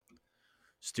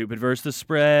Stupid versus the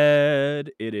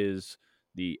spread. It is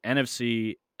the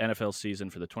NFC NFL season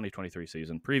for the 2023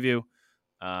 season preview.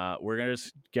 We're going to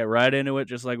just get right into it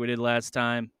just like we did last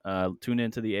time. Tune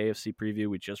into the AFC preview.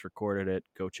 We just recorded it.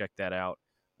 Go check that out.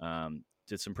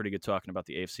 Did some pretty good talking about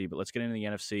the AFC, but let's get into the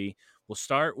NFC. We'll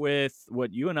start with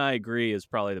what you and I agree is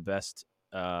probably the best,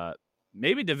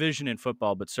 maybe division in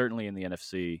football, but certainly in the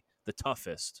NFC, the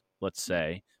toughest, let's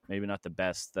say. Maybe not the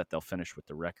best that they'll finish with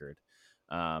the record.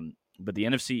 But the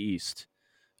NFC East,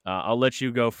 I'll let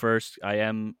you go first. I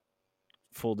am,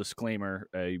 full disclaimer,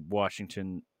 a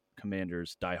Washington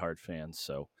Commanders diehard fan.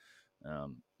 So,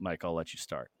 Mike, I'll let you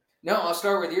start. No, I'll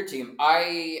start with your team.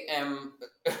 I am,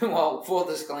 well, full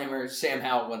disclaimer, Sam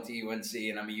Howell went to UNC,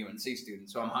 and I'm a UNC student,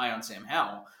 so I'm high on Sam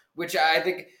Howell, which I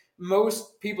think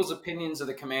most people's opinions of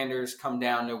the Commanders come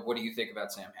down to what do you think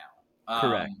about Sam Howell?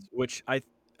 Correct, which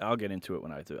I'll get into it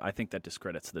when I do. I think that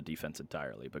discredits the defense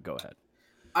entirely, but go ahead.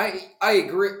 I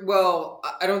agree. Well,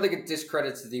 I don't think it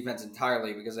discredits the defense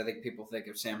entirely because I think people think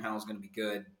if Sam Howell's going to be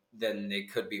good, then they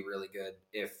could be really good.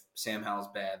 If Sam Howell's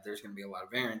bad, there's going to be a lot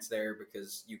of variance there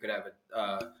because you could have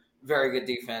a very good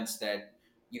defense that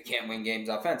you can't win games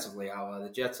offensively, a la the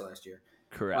Jets last year.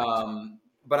 Correct.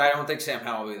 But I don't think Sam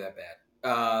Howell will be that bad.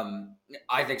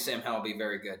 I think Sam Howell will be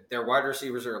very good. Their wide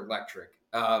receivers are electric.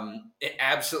 It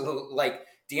absolutely, like,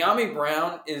 De'Ami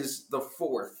Brown is the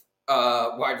fourth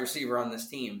wide receiver on this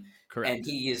team. Correct. And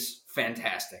he is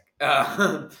fantastic.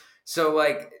 So,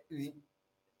 like,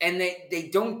 and they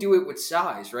don't do it with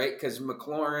size, right? Because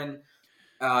McLaurin,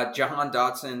 Jahan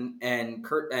Dotson, and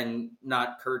Curtis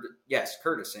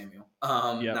Samuel,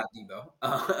 not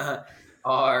Debo,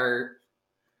 are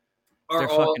they're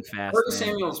all fucking fast. Curtis man.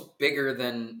 Samuel's bigger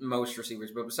than most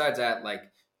receivers, but besides that, like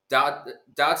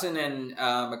Dotson and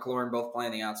McLaurin both play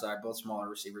on the outside, both smaller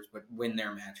receivers, but win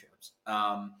their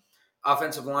matchups.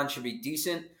 Offensive line should be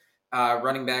decent.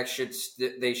 Running back should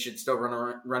still run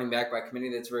a running back by committee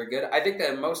that's very good. I think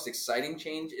the most exciting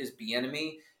change is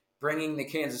Bieniemy bringing the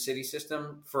Kansas City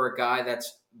system for a guy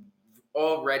that's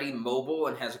already mobile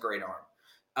and has a great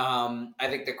arm. I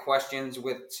think the questions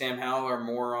with Sam Howell are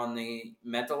more on the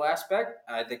mental aspect.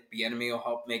 I think Bieniemy will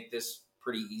help make this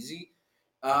pretty easy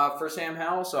for Sam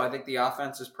Howell. So I think the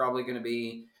offense is probably going to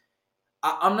be.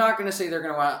 I'm not going to say they're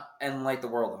going to go out and light the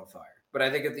world on fire, but I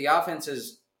think if the offense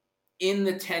is in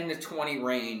the 10 to 20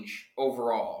 range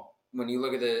overall, when you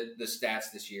look at the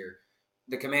stats this year,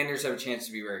 the Commanders have a chance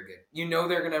to be very good. You know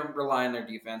they're going to rely on their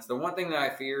defense. The one thing that I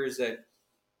fear is that,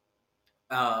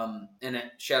 and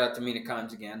shout out to Mina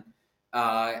Kimes again,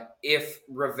 if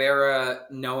Rivera,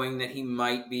 knowing that he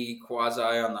might be quasi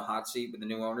on the hot seat with the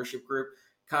new ownership group,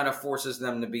 kind of forces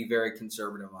them to be very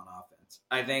conservative on offense.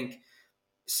 I think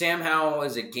Sam Howell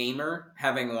is a gamer,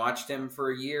 having watched him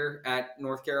for a year at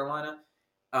North Carolina.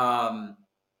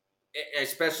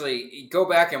 Especially go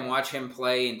back and watch him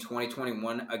play in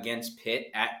 2021 against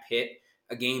Pitt at Pitt,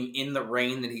 a game in the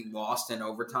rain that he lost in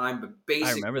overtime. But basically,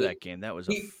 I remember that game. That was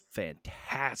a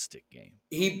fantastic game.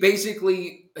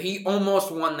 He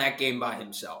almost won that game by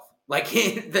himself. Like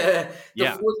the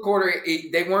fourth quarter,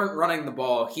 they weren't running the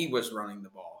ball. He was running the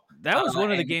ball. That was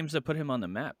one of the games that put him on the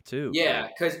map too. Yeah,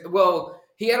 because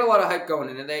he had a lot of hype going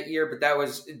into that year, but that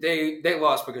was they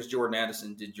lost because Jordan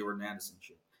Addison did Jordan Addison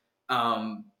shit.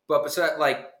 But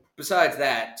besides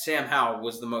that, Sam Howell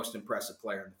was the most impressive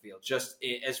player in the field. Just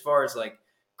as far as like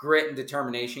grit and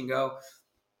determination go.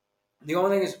 The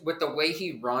only thing is with the way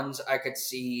he runs, I could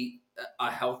see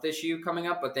a health issue coming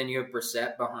up. But then you have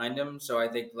Brissett behind him, so I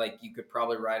think like you could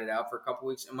probably ride it out for a couple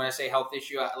weeks. And when I say health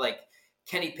issue, like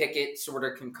Kenny Pickett sort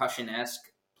of concussion-esque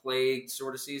plague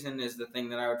sort of season is the thing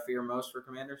that I would fear most for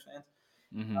Commanders fans.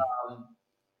 Mm-hmm.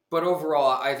 But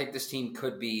overall, I think this team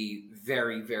could be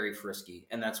very, very frisky.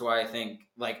 And that's why I think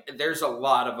like there's a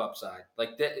lot of upside,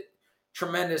 like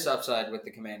tremendous upside with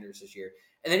the Commanders this year.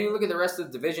 And then you look at the rest of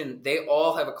the division, they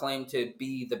all have a claim to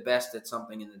be the best at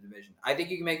something in the division. I think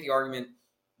you can make the argument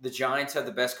the Giants have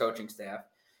the best coaching staff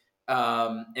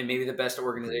and maybe the best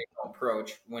organizational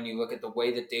approach when you look at the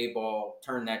way that Daboll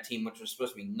turned that team, which was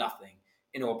supposed to be nothing,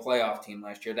 into a playoff team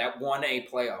last year. That won a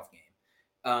playoff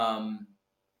game.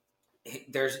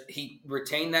 He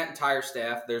retained that entire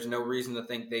staff. There's no reason to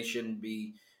think they shouldn't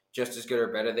be just as good or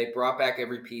better. They brought back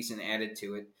every piece and added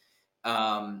to it.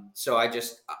 So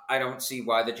I don't see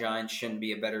why the Giants shouldn't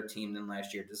be a better team than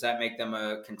last year. Does that make them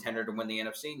a contender to win the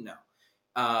NFC? No.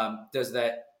 Does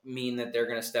that mean that they're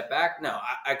going to step back? No.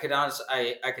 I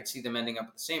could see them ending up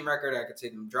with the same record. I could see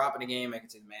them dropping a game. I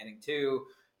could see them adding two.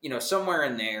 Somewhere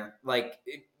in there. Like,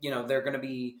 they're going to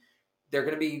be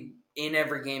in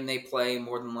every game they play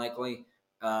more than likely.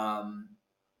 And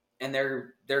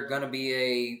they're going to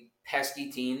be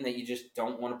pesky team that you just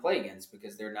don't want to play against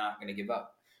because they're not going to give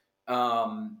up.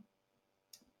 Um,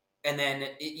 and then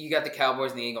you got the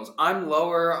Cowboys and the Eagles. I'm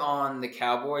lower on the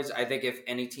Cowboys. I think if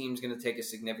any team's going to take a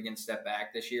significant step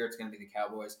back this year, it's going to be the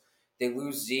Cowboys. They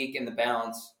lose Zeke in the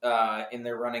balance in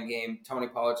their running game. Tony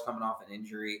Pollard's coming off an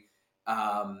injury.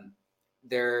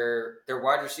 Their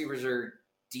wide receivers are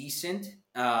decent,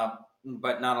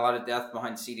 but not a lot of depth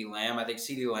behind CeeDee Lamb. I think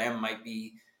CeeDee Lamb might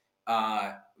be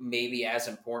maybe as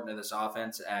important to this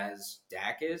offense as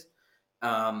Dak is.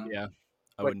 Yeah,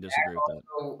 I But wouldn't disagree with that.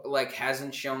 also, like,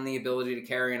 hasn't shown the ability to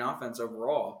carry an offense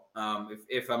overall.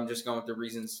 If I'm just going with the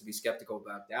reasons to be skeptical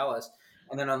about Dallas,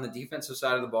 and then on the defensive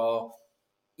side of the ball,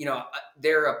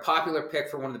 they're a popular pick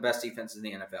for one of the best defenses in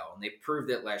the NFL, and they proved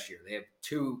it last year. They have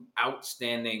two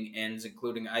outstanding ends,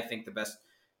 including I think the best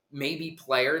maybe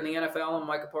player in the NFL, in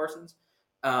Micah Parsons.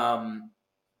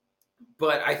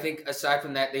 But I think aside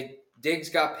from that, Diggs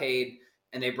got paid,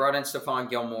 and they brought in Stephon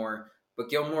Gilmore. But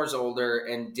Gilmore's older,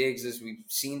 and Diggs, as we've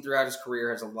seen throughout his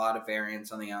career, has a lot of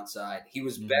variance on the outside. He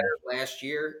was better last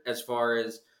year as far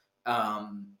as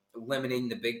limiting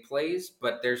the big plays,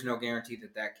 but there's no guarantee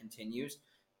that that continues.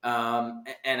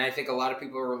 And I think a lot of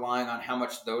people are relying on how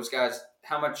much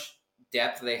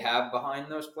depth they have behind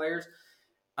those players.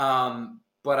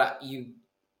 But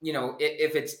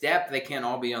if it's depth, they can't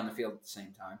all be on the field at the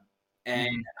same time.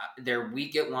 And they're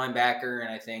weak at linebacker, and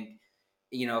I think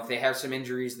if they have some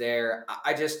injuries there,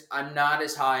 I'm not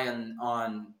as high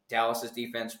on Dallas's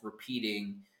defense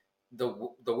repeating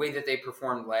the way that they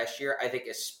performed last year. I think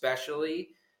especially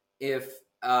if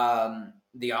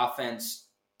the offense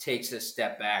takes a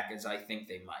step back, as I think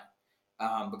they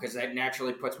might, because that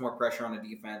naturally puts more pressure on the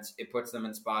defense. It puts them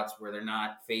in spots where they're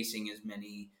not facing as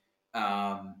many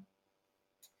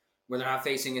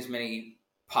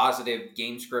positive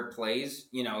game script plays.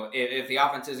 If the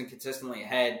offense isn't consistently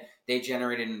ahead, they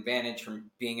generate an advantage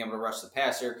from being able to rush the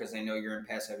passer because they know you're in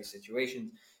pass heavy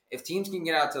situations. If teams can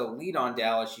get out to the lead on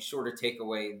Dallas, you sort of take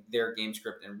away their game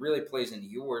script and really plays into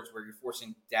yours, where you're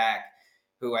forcing Dak,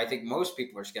 who I think most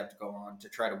people are skeptical on, to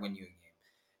try to win you a game.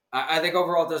 I think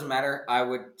overall it doesn't matter. I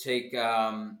would take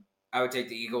the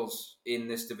Eagles in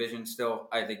this division still.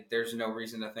 I think there's no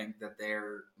reason to think that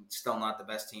they're still not the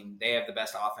best team. They have the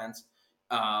best offense.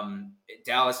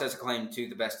 Dallas has a claim to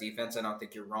the best defense. I don't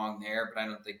think you're wrong there, but I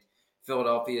don't think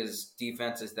Philadelphia's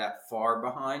defense is that far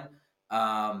behind.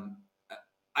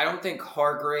 I don't think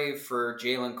Hargrave for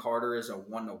Jalen Carter is a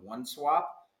 1-to-1 swap.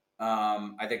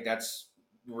 I think that's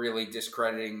really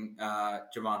discrediting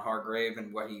Javon Hargrave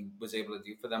and what he was able to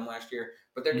do for them last year.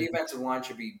 But their defensive line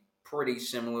should be pretty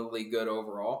similarly good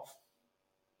overall.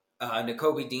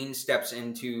 Nakobe Dean steps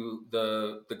into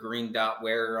the green dot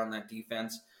wearer on that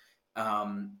defense.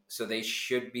 So they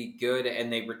should be good,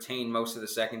 and they retain most of the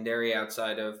secondary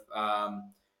outside of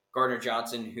Gardner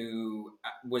Johnson, who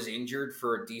was injured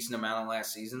for a decent amount of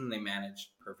last season. They managed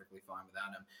perfectly fine without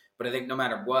him. But I think no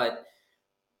matter what,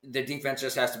 the defense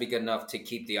just has to be good enough to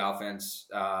keep the offense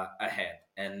ahead,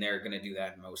 and they're going to do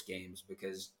that in most games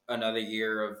because another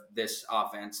year of this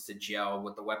offense to gel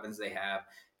with the weapons they have.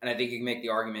 And I think you can make the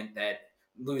argument that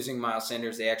losing Miles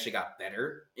Sanders, they actually got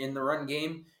better in the run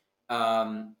game.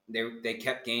 They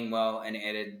kept Gainwell and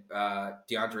added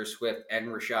DeAndre Swift and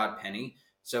Rashad Penny.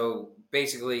 So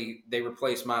basically, they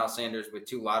replaced Miles Sanders with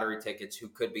two lottery tickets who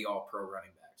could be all pro running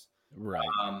backs.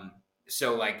 Right.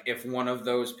 So if one of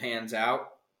those pans out,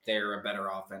 they're a better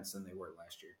offense than they were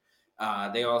last year.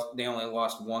 They only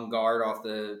lost one guard off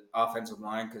the offensive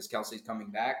line because Kelsey's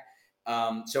coming back.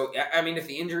 So if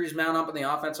the injuries mount up on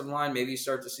the offensive line, maybe you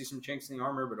start to see some chinks in the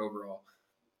armor. But overall,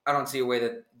 I don't see a way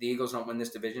that the Eagles don't win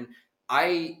this division.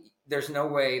 There's no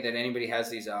way that anybody has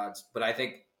these odds, but I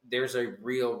think there's a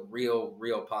real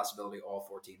possibility all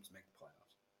four teams make the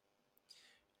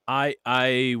playoffs.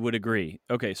 I would agree.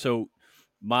 Okay, so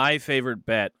my favorite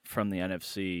bet from the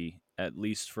NFC, at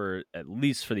least for the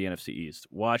NFC East,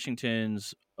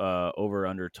 Washington's over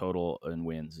under total in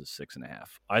wins is 6.5.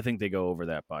 I think they go over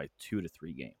that by 2 to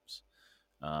 3 games.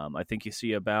 I think you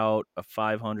see about a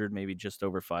 500, maybe just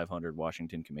over 500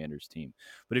 Washington Commanders team.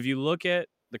 But if you look at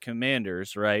the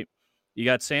Commanders, right, you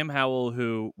got Sam Howell,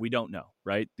 who we don't know,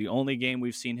 right? The only game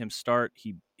we've seen him start,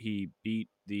 he beat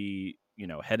the,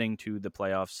 heading to the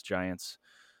playoffs Giants.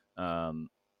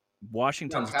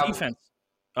 Washington's defense.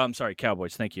 I'm sorry,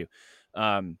 Cowboys. Thank you.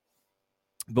 But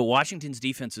Washington's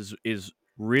defense is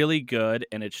really good,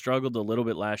 and it struggled a little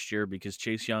bit last year because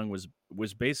Chase Young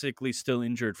was basically still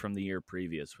injured from the year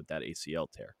previous with that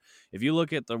ACL tear. If you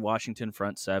look at the Washington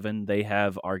front seven, they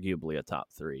have arguably a top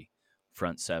 3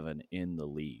 front seven in the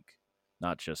league.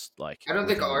 Not just I don't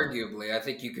think arguably. I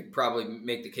think you could probably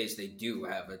make the case they do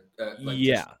have it.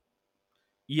 Yeah.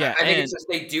 Yeah, I think it's just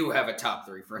they do have a top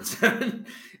 3 front seven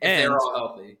if they're and all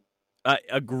healthy.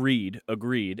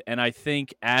 agreed. And I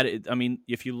think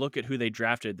if you look at who they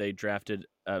drafted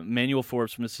Manuel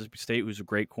Forbes from Mississippi State, who's a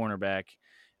great cornerback.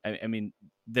 I mean,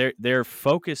 they're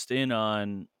focused in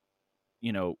on,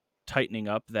 tightening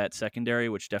up that secondary,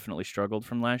 which definitely struggled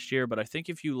from last year. But I think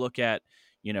if you look at,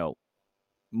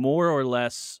 more or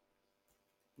less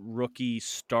rookie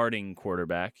starting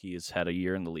quarterback, he has had a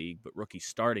year in the league, but rookie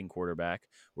starting quarterback,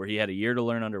 where he had a year to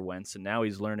learn under Wentz, and now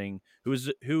he's learning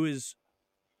who is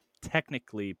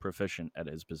technically proficient at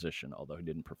his position, although he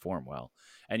didn't perform well.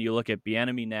 And you look at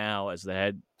Bieniemy now as the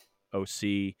head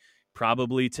OC,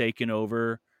 probably taking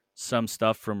over some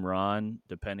stuff from Ron,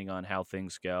 depending on how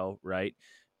things go, right?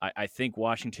 I think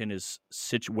Washington is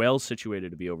well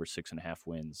situated to be over 6.5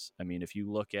 wins. I mean, if you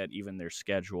look at even their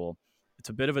schedule, it's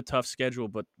a bit of a tough schedule,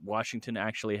 but Washington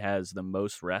actually has the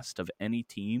most rest of any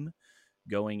team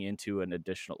going into an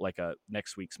additional, like a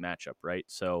next week's matchup, right?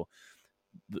 So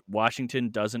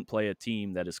Washington doesn't play a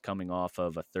team that is coming off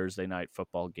of a Thursday night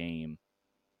football game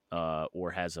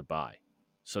or has a bye.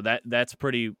 So that's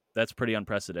pretty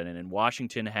unprecedented. And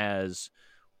Washington has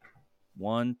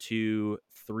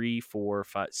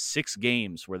 6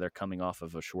 games where they're coming off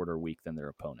of a shorter week than their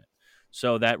opponent.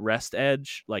 So that rest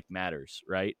edge matters,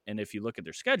 right? And if you look at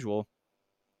their schedule,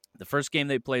 the first game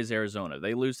they play is Arizona.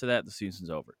 They lose to that, the season's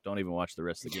over. Don't even watch the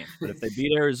rest of the game. But if they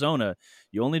beat Arizona,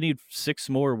 you only need 6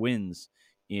 more wins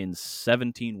in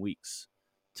 17 weeks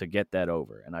to get that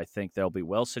over. And I think they'll be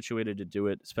well situated to do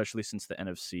it, especially since the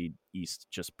NFC East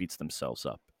just beats themselves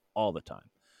up all the time.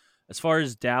 As far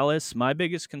as Dallas, my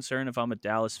biggest concern if I'm a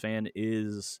Dallas fan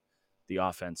is the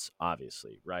offense,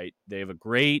 obviously, right? They have a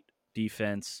great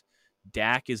defense.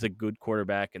 Dak is a good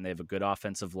quarterback, and they have a good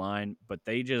offensive line, but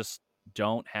they just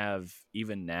don't have,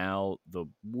 even now, the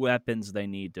weapons they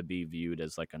need to be viewed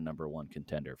as like a number 1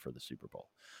 contender for the Super Bowl.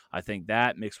 I think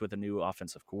that mixed with a new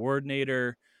offensive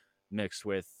coordinator, mixed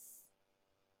with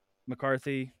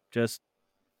McCarthy just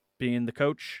being the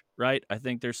coach, right? I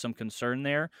think there's some concern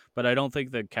there, but I don't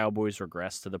think the Cowboys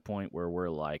regress to the point where we're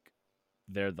like,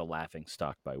 they're the laughing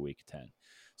stock by week 10.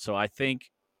 So I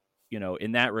think,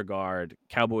 in that regard,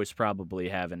 Cowboys probably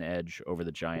have an edge over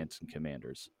the Giants and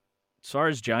Commanders. As far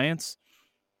as Giants,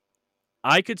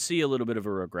 I could see a little bit of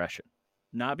a regression.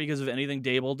 Not because of anything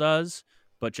Dable does,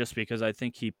 but just because I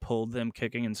think he pulled them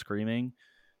kicking and screaming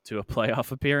to a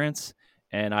playoff appearance.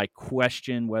 And I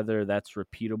question whether that's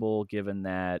repeatable, given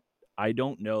that I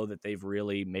don't know that they've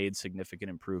really made significant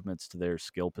improvements to their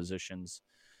skill positions.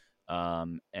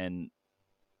 And,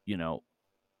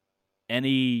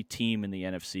 any team in the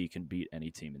NFC can beat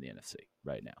any team in the NFC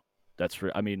right now.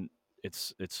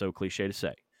 It's so cliche to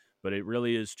say, but it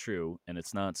really is true, and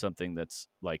it's not something that's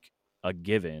like a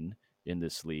given in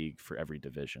this league for every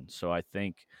division. So I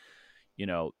think,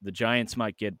 the Giants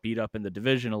might get beat up in the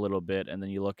division a little bit, and then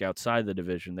you look outside the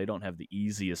division, they don't have the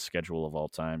easiest schedule of all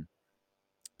time.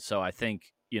 So I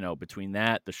think, between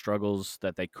that, the struggles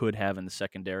that they could have in the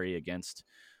secondary against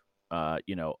a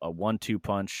 1-2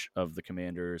 punch of the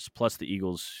Commanders, plus the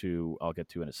Eagles, who I'll get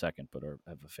to in a second, but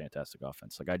have a fantastic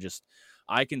offense.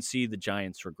 I can see the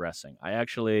Giants regressing. I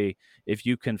actually, if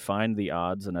you can find the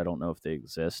odds, and I don't know if they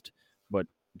exist, but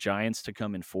Giants to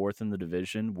come in 4th in the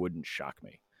division wouldn't shock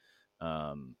me.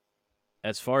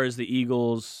 As far as the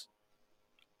Eagles,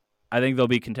 I think they'll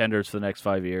be contenders for the next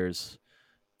 5 years.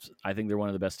 I think they're one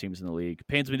of the best teams in the league.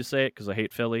 Pains me to say it because I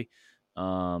hate Philly,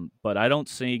 but I don't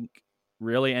think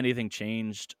really anything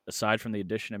changed aside from the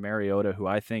addition of Mariota, who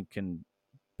I think can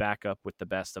back up with the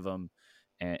best of them,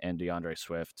 and DeAndre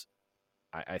Swift.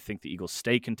 I think the Eagles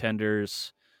stay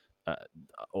contenders.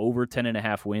 Over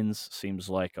 10.5 wins seems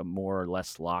like a more or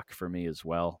less lock for me as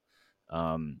well.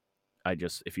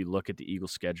 If you look at the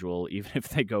Eagles schedule, even if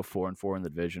they go 4-4 in the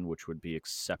division, which would be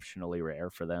exceptionally rare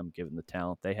for them given the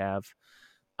talent they have,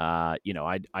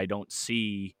 I don't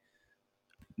see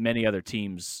many other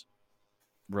teams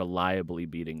reliably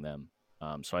beating them.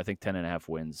 So I think 10.5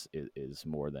 wins is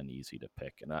more than easy to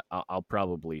pick, and I'll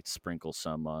probably sprinkle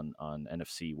some on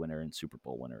NFC winner and Super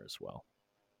Bowl winner as well.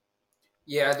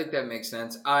 Yeah, I think that makes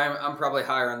sense. I'm probably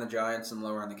higher on the Giants and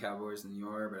lower on the Cowboys than you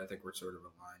are, but I think we're sort of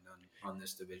aligned on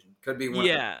this division. Could be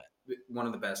one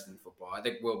of the best in football. I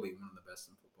think we'll be one of the best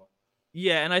in football.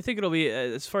 Yeah, and I think it'll be,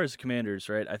 as far as the Commanders,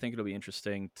 right? I think it'll be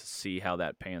interesting to see how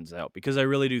that pans out, because I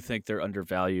really do think they're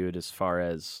undervalued as far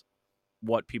as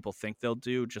what people think they'll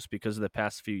do, just because of the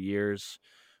past few years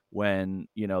when,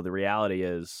 the reality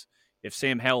is if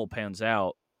Sam Howell pans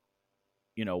out,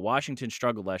 Washington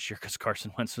struggled last year because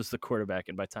Carson Wentz was the quarterback,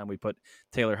 and by the time we put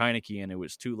Taylor Heineke in, it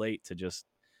was too late to just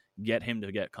get him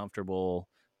to get comfortable,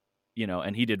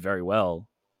 and he did very well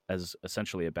as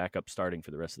essentially a backup starting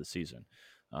for the rest of the season.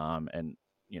 And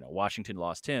Washington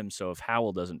lost him, so if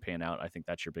Howell doesn't pan out, I think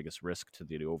that's your biggest risk to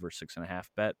the over 6.5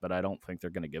 bet. But I don't think they're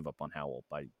going to give up on Howell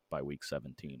by week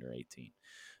 17 or 18.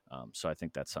 So I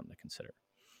think that's something to consider.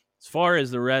 As far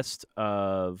as the rest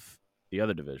of the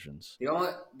other divisions, the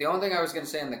only thing I was going to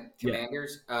say on the yeah,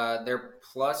 Commanders, they're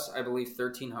plus I believe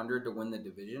 1,300 to win the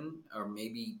division, or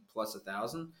maybe plus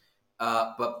 1,000,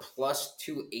 but plus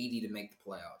 280 to make the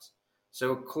playoffs.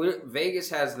 So Vegas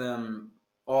has them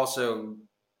also,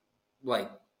 like,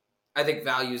 I think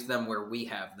values them where we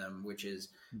have them, which is,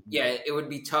 yeah, it would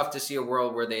be tough to see a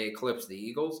world where they eclipse the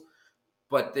Eagles,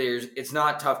 but it's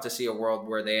not tough to see a world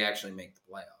where they actually make the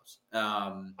playoffs.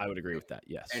 I would agree with that.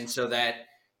 Yes. And so that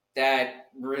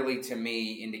really to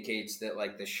me indicates that,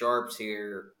 like, the sharps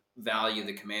here value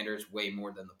the Commanders way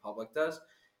more than the public does.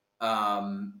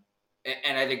 And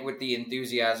I think with the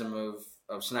enthusiasm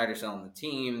of Snyder selling the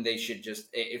team, they should just,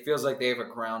 it feels like they have a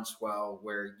groundswell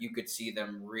where you could see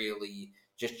them really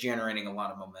just generating a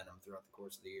lot of momentum throughout the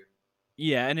course of the year.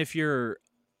 Yeah, and if you're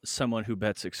someone who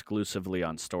bets exclusively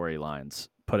on storylines,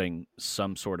 putting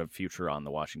some sort of future on the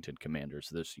Washington Commanders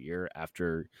this year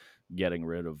after getting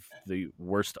rid of the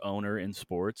worst owner in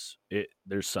sports,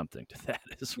 there's something to that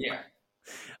as well.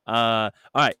 Yeah.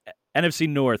 All right, NFC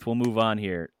North. We'll move on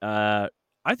here. I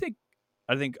think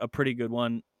a pretty good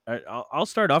one. I'll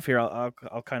start off here.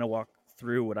 I'll kind of walk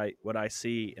through what I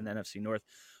see in the NFC North.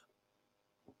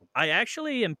 I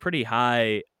actually am pretty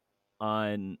high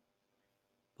on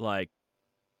like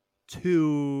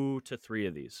 2 to 3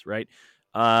 of these, right?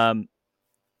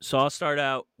 So I'll start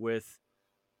out with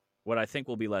what I think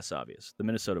will be less obvious: the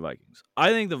Minnesota Vikings. I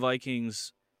think the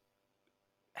Vikings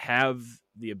have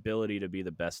the ability to be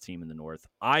the best team in the North.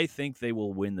 I think they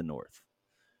will win the North,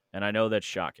 and I know that's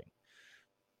shocking.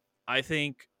 I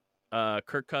think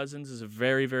Kirk Cousins is a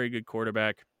very, very good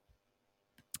quarterback.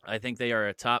 I think they are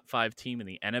a top 5 team in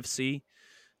the NFC,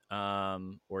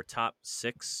 or top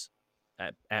 6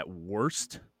 at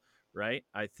worst, right?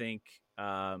 I think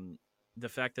the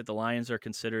fact that the Lions are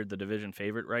considered the division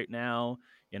favorite right now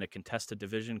in a contested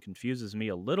division confuses me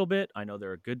a little bit. I know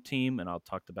they're a good team, and I'll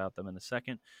talk about them in a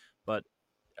second, but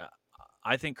uh,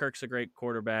 I think Kirk's a great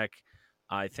quarterback.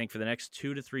 I think for the next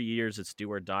 2 to 3 years, it's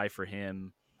do or die for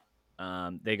him.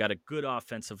 They got a good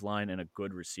offensive line and a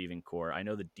good receiving core. I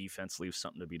know the defense leaves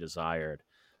something to be desired,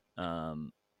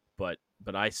 um, but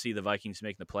I see the Vikings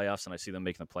making the playoffs, and I see them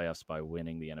making the playoffs by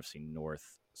winning the NFC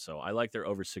North. So I like their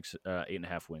over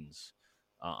 8.5 wins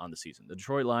on the season. The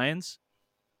Detroit Lions,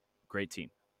 great team.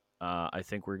 I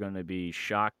think we're going to be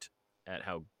shocked at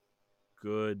how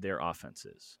good their offense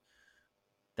is.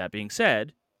 That being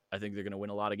said, I think they're going to win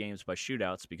a lot of games by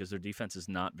shootouts because their defense is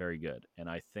not very good. And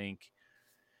I think,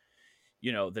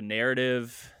 the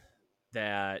narrative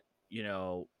that,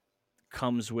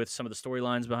 comes with some of the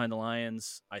storylines behind the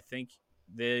Lions, I think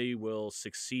they will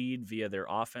succeed via their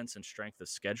offense and strength of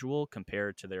schedule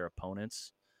compared to their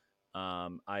opponents.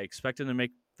 I expect them to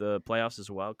make the playoffs as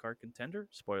a wild card contender.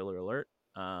 Spoiler alert.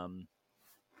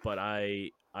 But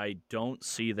I don't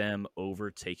see them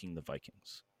overtaking the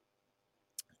Vikings.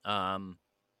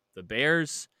 The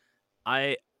Bears,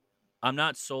 I'm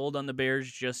not sold on the Bears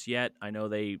just yet. I know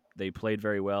they played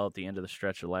very well at the end of the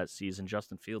stretch of last season.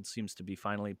 Justin Fields seems to be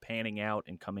finally panning out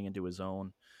and coming into his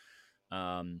own.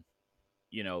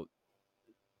 You know,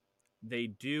 they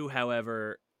do,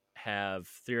 however, have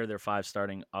 3 of their 5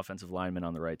 starting offensive linemen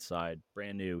on the right side,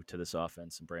 brand new to this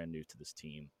offense and brand new to this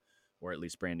team, or at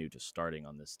least brand new to starting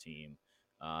on this team.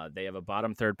 They have a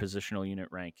bottom third positional unit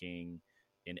ranking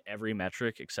in every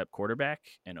metric except quarterback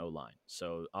and O-line.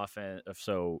 So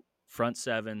front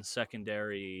 7,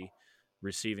 secondary,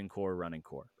 receiving core, running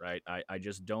core, right? I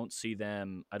just don't see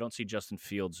them. I don't see Justin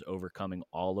Fields overcoming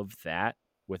all of that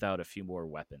without a few more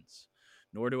weapons.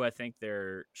 Nor do I think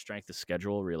their strength of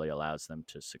schedule really allows them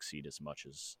to succeed as much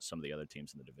as some of the other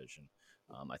teams in the division.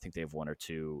 I think they have 1 or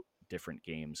 2 different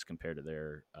games compared to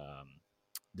their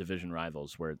division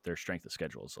rivals where their strength of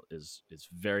schedule is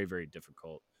very, very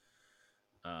difficult.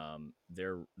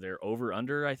 Their over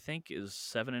under, I think, is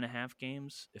 7.5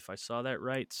 games, if I saw that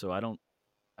right. So I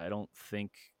don't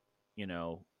think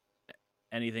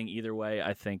anything either way.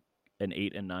 I think an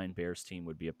 8-9 Bears team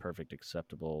would be a perfect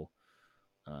acceptable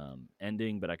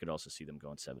ending, but I could also see them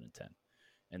going 7-10.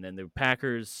 And then the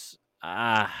Packers,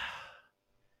 not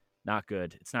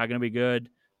good. It's not going to be good.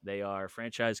 They are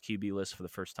franchise QB list for the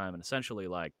first time in essentially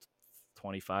like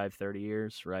 25, 30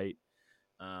 years, right?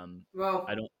 I Well,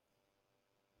 don't.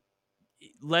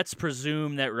 let's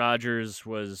presume that Rodgers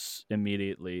was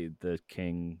immediately the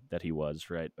king that he was,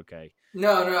 right? Okay.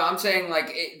 No, I'm saying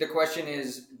the question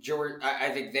is Jordan. I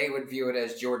think they would view it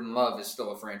as Jordan Love is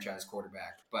still a franchise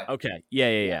quarterback, but Okay.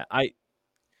 Yeah.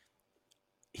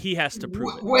 He has to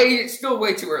prove it. still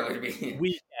way too early to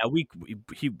be.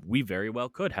 We very well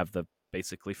could have the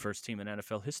basically first team in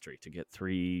NFL history to get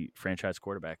 3 franchise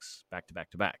quarterbacks back to back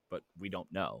to back, but we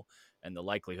don't know, and the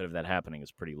likelihood of that happening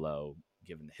is pretty low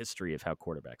given the history of how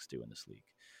quarterbacks do in this league.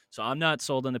 So I'm not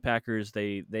sold on the Packers.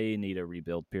 They need a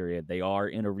rebuild period. They are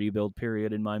in a rebuild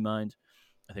period in my mind.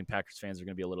 I think Packers fans are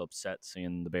going to be a little upset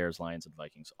seeing the Bears, Lions, and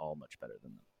Vikings all much better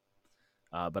than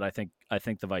them. But I think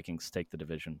the Vikings take the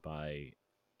division by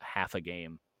half a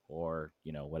game, or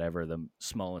whatever the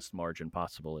smallest margin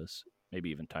possible is,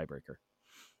 maybe even tiebreaker.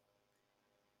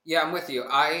 Yeah, I'm with you.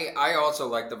 I also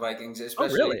like the Vikings, Oh,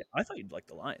 especially. really? I thought you'd like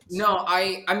the Lions. No,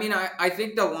 I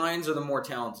think the Lions are the more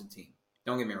talented team.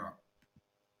 Don't get me wrong,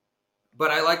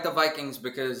 but I like the Vikings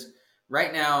because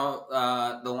right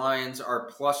now the Lions are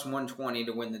plus 120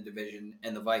 to win the division,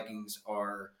 and the Vikings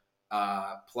are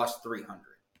plus 300.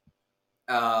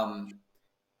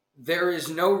 There is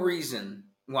no reason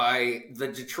why the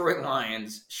Detroit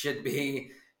Lions should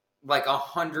be like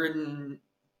 100 and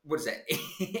what is that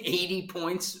 80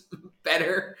 points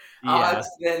better Yeah. odds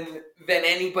than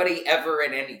anybody ever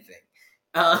at anything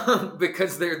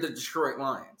because they're the Detroit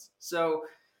Lions. So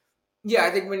yeah,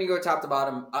 I think when you go top to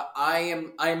bottom,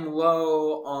 I'm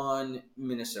low on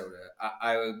Minnesota.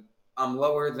 I'm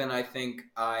lower than I think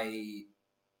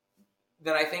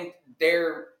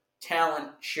their talent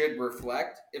should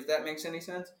reflect, if that makes any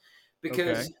sense. Okay.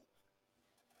 Because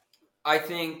I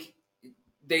think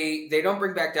they don't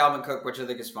bring back Dalvin Cook, which I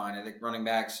think is fine. I think running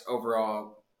backs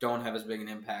overall don't have as big an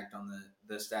impact on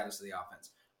the status of the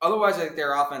offense. Otherwise, I think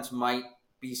their offense might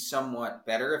be somewhat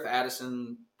better if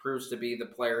Addison proves to be the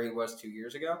player he was 2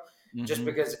 years ago. Just Mm-hmm.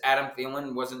 because Adam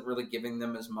Thielen wasn't really giving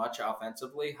them as much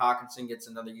offensively. Hawkinson gets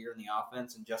another year in the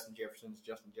offense, and Justin Jefferson's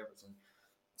Justin Jefferson.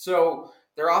 So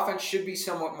their offense should be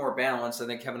somewhat more balanced. I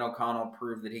think Kevin O'Connell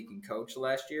proved that he can coach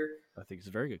last year. I think he's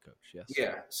a very good coach. Yes.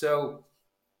 Yeah. So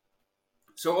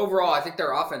overall, I think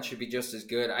their offense should be just as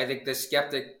good. I think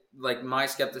my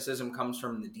skepticism comes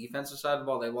from the defensive side of the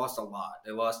ball. They lost a lot.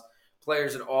 They lost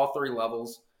players at all 3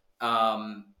 levels.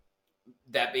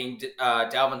 That being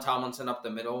Dalvin Tomlinson up the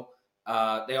middle.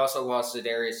 They also lost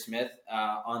Zadarius Smith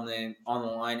on the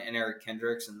line, and Eric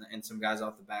Kendricks, and some guys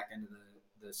off the back end of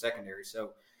the secondary.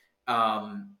 So,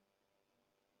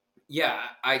 yeah,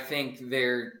 I think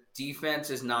their defense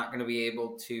is not going to be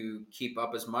able to keep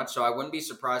up as much. So I wouldn't be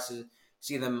surprised to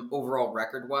see them overall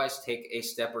record wise take a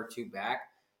step or 2 back.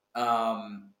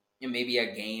 And maybe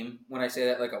a game, when I say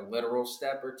that, like a literal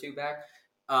step or 2 back.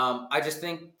 I just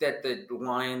think that the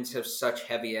Lions have such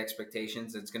heavy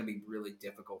expectations that it's going to be really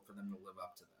difficult for them to live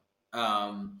up to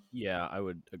them. Yeah, I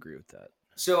would agree with that.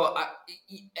 So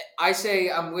I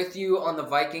say I'm with you on the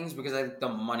Vikings because I think the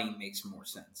money makes more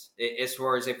sense. As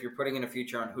far as if you're putting in a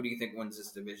future on who do you think wins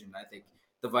this division, I think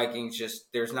the Vikings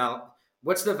there's not.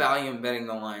 What's the value in betting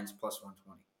the Lions plus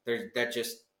 120?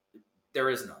 There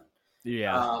is none.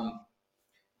 Yeah.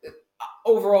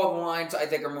 Overall, the Lions I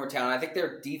think are more talented. I think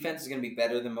their defense is going to be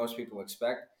better than most people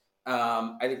expect.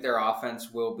 I think their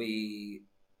offense will be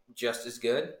just as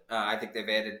good. I think they've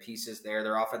added pieces there.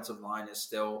 Their offensive line is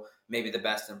still maybe the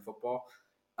best in football.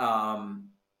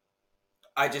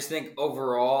 I just think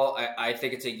overall, I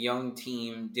think it's a young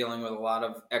team dealing with a lot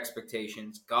of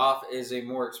expectations. Goff is a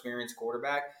more experienced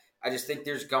quarterback. I just think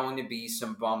there's going to be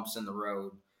some bumps in the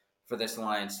road for this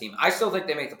Lions team. I still think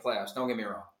they make the playoffs. Don't get me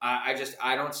wrong. I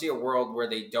don't see a world where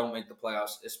they don't make the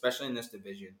playoffs, especially in this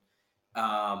division.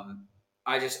 I'm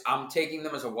taking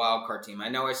them as a wild card team. I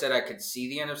know I said I could see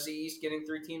the NFC East getting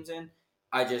 3 teams in.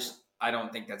 I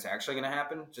don't think that's actually going to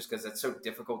happen, just because that's so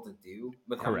difficult to do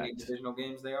with how many Correct. divisional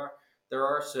games there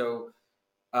are. So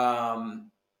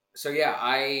yeah,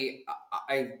 I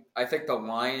think the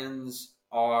Lions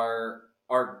are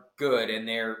good, and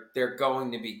they're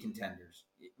going to be contenders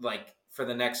like for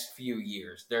the next few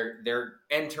years. They're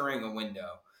entering a window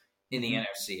in the Mm-hmm.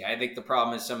 NFC. I think the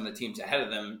problem is some of the teams ahead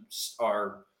of them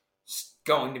are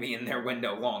going to be in their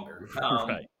window longer.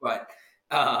 Right.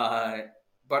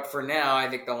 But for now, I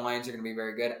think the Lions are going to be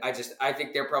very good. I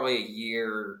think they're probably a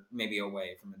year maybe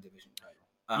away from a division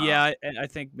title. Yeah, I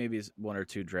think maybe 1 or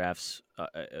 2 drafts,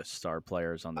 star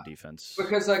players on the defense.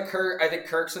 Because like I think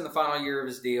Kirk's in the final year of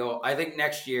his deal. I think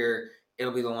next year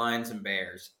it'll be the Lions and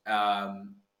Bears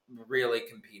really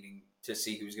competing to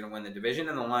see who's going to win the division,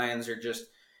 and the Lions are just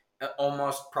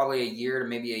almost probably a year to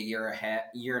maybe a year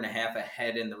and a half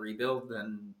ahead in the rebuild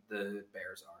than the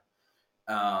Bears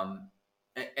are.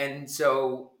 And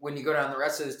so when you go down the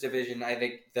rest of this division, I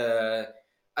think the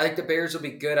Bears will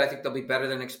be good. I think they'll be better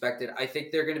than expected. I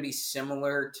think they're going to be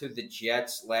similar to the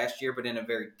Jets last year, but in a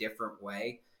very different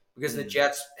way because the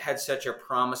Jets had such a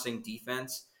promising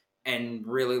defense and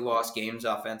really lost games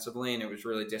offensively, and it was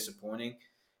really disappointing.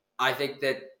 I think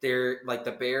that they're like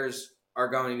the Bears are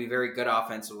going to be very good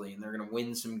offensively, and they're going to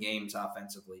win some games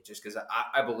offensively just because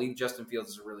I believe Justin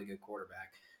Fields is a really good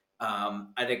quarterback.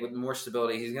 I think with more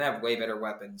stability, he's going to have way better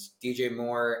weapons. DJ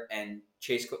Moore and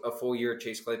a full year of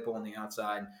Chase Claypool on the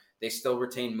outside. They still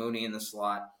retain Mooney in the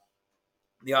slot.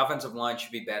 The offensive line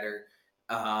should be better.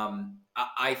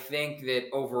 I think that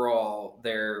overall,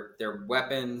 their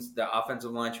weapons, the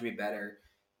offensive line should be better.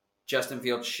 Justin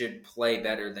Fields should play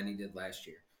better than he did last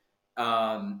year.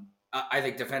 I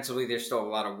think defensively, there's still a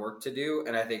lot of work to do,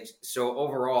 and I think so.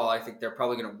 Overall, I think they're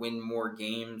probably going to win more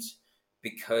games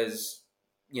because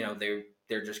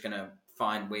they're just going to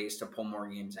find ways to pull more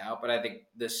games out. But I think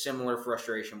the similar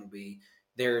frustration will be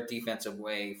their defensive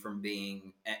way from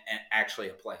being actually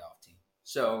a playoff team.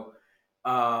 So,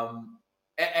 and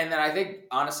then I think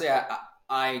honestly,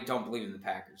 I don't believe in the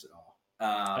Packers at all.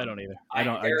 I don't either. I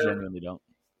genuinely don't.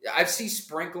 I see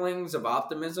sprinklings of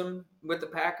optimism with the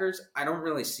Packers. I don't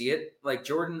really see it. Like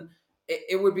Jordan,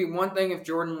 it would be one thing if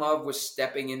Jordan Love was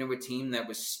stepping into a team that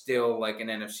was still like an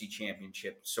NFC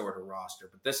Championship sort of roster,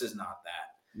 but this is not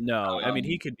that. No, I mean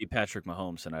he could be Patrick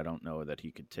Mahomes, and I don't know that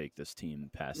he could take this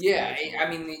team past. Yeah, I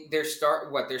mean they're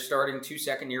starting 2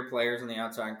 second-year players on the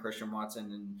outside, Christian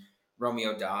Watson and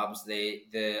Romeo Doubs.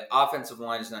 The offensive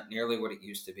line is not nearly what it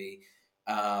used to be.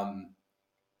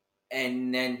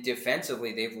 And then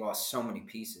defensively, they've lost so many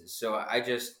pieces. So I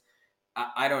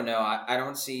don't know. I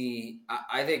don't see.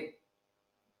 I think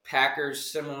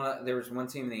Packers similar. There was one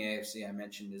team in the AFC I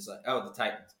mentioned is like the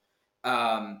Titans.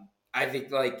 I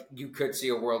think like you could see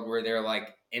a world where they're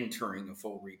like entering a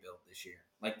full rebuild this year.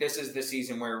 Like this is the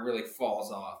season where it really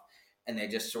falls off, and they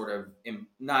just sort of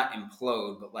not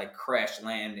implode, but like crash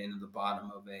land into the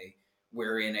bottom of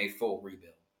we're in a full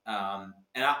rebuild.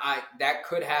 And I that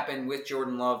could happen with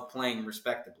Jordan Love playing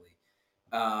respectably.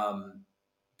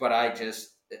 But I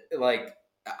just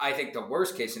I think the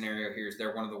worst case scenario here is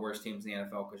they're one of the worst teams in the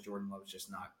NFL because Jordan Love is just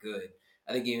not good.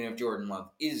 I think even if Jordan Love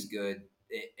is good,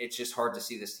 it's just hard to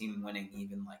see this team winning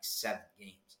even like 7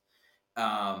 games.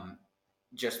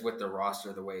 Just with the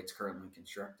roster the way it's currently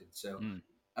constructed. So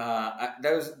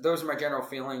those are my general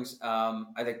feelings.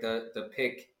 I think the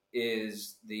pick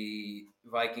is the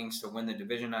Vikings to win the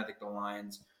division. I think the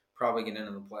Lions probably get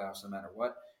into the playoffs no matter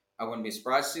what. I wouldn't be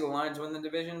surprised to see the Lions win the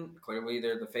division. Clearly,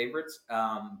 they're the favorites.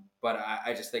 But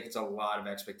I just think it's a lot of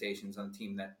expectations on a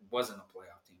team that wasn't a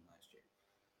playoff team last year.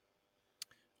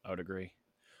 I would agree.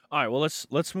 All right, well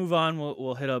let's move on.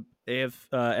 We'll hit up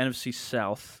NFC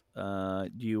South. Do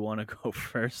you want to go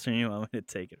first, or do you want me to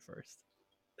take it first?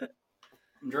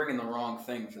 I'm drinking the wrong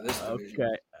thing for this division.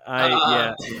 Okay.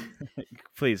 Yeah.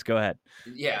 Please go ahead.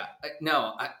 Yeah.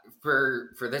 No. For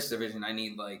this division, I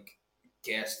need like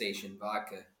gas station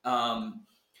vodka.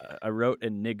 I wrote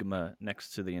Enigma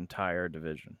next to the entire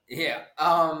division. Yeah.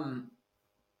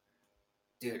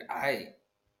 Dude, I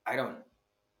don't.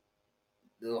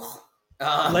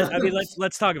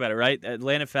 Let's talk about it, right?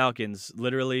 Atlanta Falcons,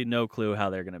 literally no clue how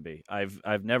they're going to be. I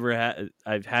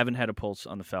haven't had a pulse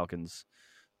on the Falcons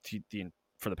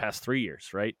for the past 3 years,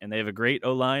 right? And they have a great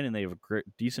O-line and they have a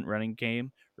decent running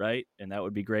game, right? And that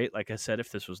would be great, like I said,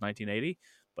 if this was 1980,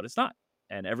 but it's not.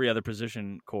 And every other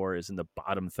position core is in the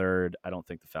bottom third. I don't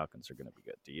think the Falcons are going to be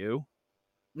good. Do you?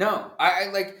 No, I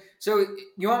like. So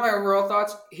you want my overall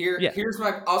thoughts? Yeah.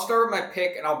 I'll start with my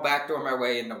pick and I'll backdoor my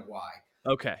way into why.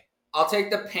 Okay. I'll take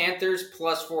the Panthers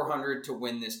plus 400 to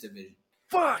win this division.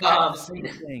 Fuck! I did the same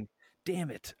thing.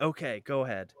 Damn it. Okay, go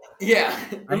ahead. Yeah.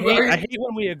 I hate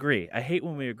when we agree.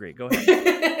 Go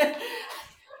ahead.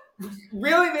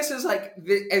 Really, this is like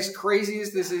as crazy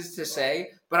as this is to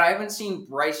say, but I haven't seen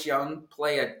Bryce Young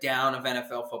play a down of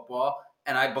NFL football,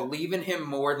 and I believe in him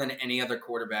more than any other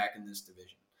quarterback in this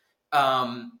division.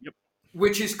 Yep.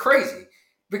 Which is crazy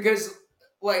because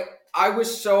like I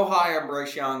was so high on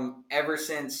Bryce Young ever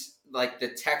since like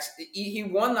he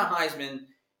won the Heisman,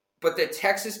 but the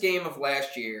Texas game of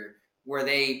last year where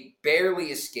they barely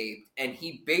escaped, and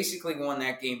he basically won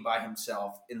that game by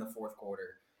himself in the fourth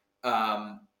quarter.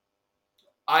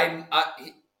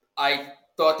 I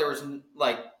thought there was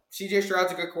like C.J.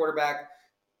 Stroud's a good quarterback,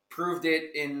 proved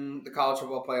it in the college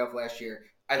football playoff last year.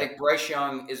 I think Bryce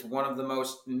Young is one of the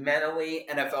most mentally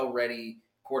NFL ready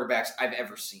quarterbacks I've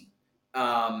ever seen.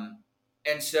 And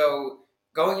so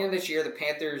going into this year, the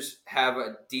Panthers have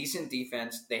a decent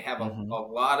defense. They have a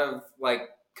lot of like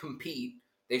compete.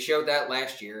 They showed that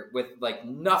last year with like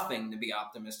nothing to be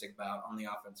optimistic about on the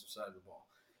offensive side of the ball.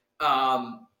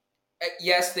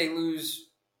 Yes, they lose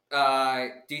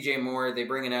DJ Moore. They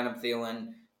bring in Adam Thielen.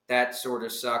 That sort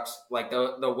of sucks. Like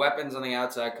the weapons on the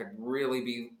outside could really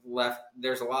be left.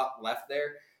 There's a lot left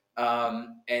there.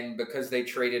 And because they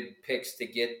traded picks to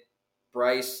get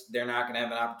Bryce, they're not going to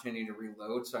have an opportunity to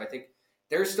reload. So I think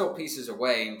there's still pieces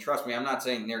away. And trust me, I'm not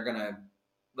saying they're going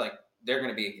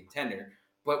to be a contender.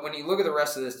 But when you look at the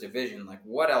rest of this division, like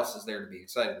what else is there to be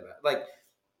excited about? Like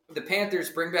the Panthers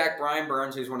bring back Brian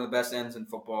Burns, who's one of the best ends in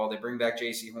football. They bring back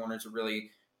J.C. Horner, who's a really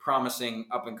promising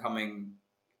up and coming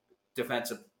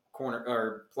defensive corner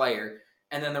or player,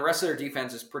 and then the rest of their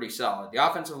defense is pretty solid. The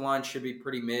offensive line should be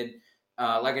pretty mid.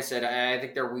 Like I said, I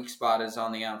think their weak spot is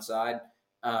on the outside,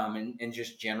 and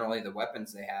just generally the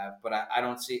weapons they have. But I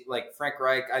don't see like Frank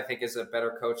Reich. I think is a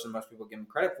better coach than most people give him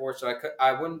credit for. So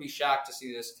I wouldn't be shocked to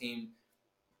see this team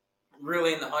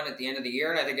really in the hunt at the end of the year.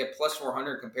 And I think at plus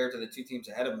 400 compared to the two teams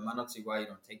ahead of them, I don't see why you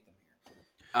don't take them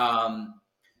here.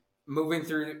 Moving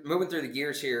through the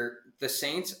gears here, the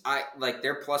Saints, I like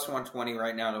they're plus 120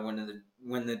 right now to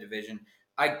win the division.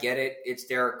 I get it. It's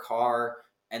Derek Carr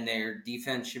and their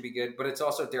defense should be good, but it's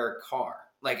also Derek Carr.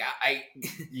 Like I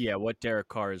Yeah, what Derek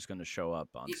Carr is going to show up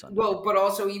on Sunday. Well, but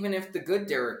also even if the good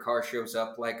Derek Carr shows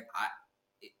up, like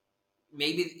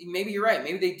maybe you're right.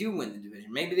 Maybe they do win the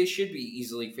division. Maybe they should be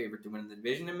easily favored to win the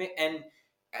division,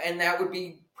 and that would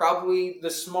be probably the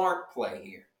smart play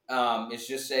here. Is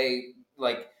just say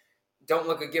like, don't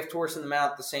look a gift horse in the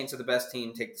mouth. The Saints are the best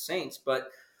team. Take the Saints, but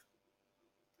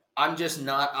I'm just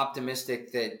not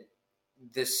optimistic that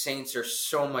the Saints are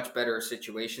so much better a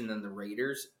situation than the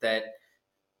Raiders that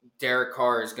Derek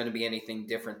Carr is going to be anything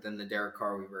different than the Derek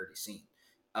Carr we've already seen.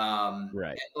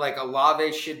 Right. Like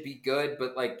Olave should be good,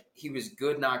 but like he was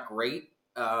good, not great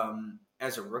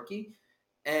as a rookie.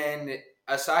 And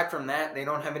aside from that, they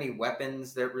don't have any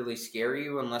weapons that really scare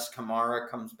you unless Kamara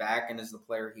comes back and is the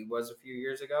player he was a few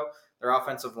years ago. Their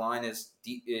offensive line is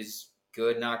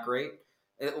good, not great.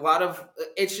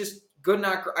 It's just good,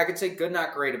 not. I could say good,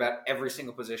 not great about every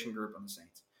single position group on the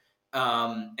Saints,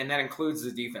 and that includes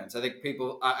the defense. I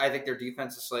think their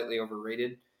defense is slightly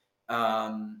overrated.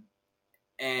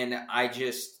 And I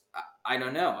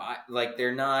don't know.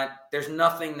 They're not. There's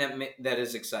nothing that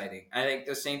is exciting. I think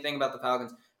the same thing about the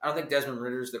Falcons. I don't think Desmond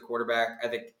Ritter's the quarterback. I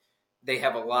think they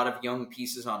have a lot of young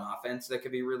pieces on offense that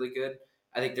could be really good.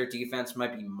 I think their defense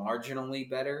might be marginally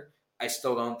better. I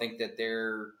still don't think that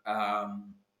they're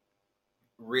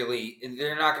really.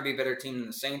 They're not going to be a better team than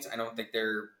the Saints. I don't think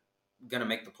they're going to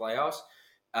make the playoffs.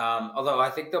 Although I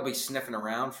think they'll be sniffing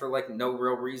around for like no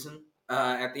real reason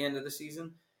at the end of the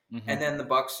season. Mm-hmm. And then the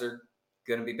Bucks are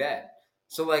going to be bad.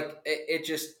 So like it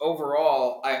just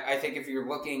overall, I think if you're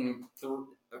looking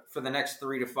for the next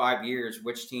 3 to 5 years,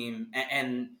 which team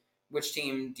which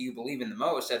team do you believe in the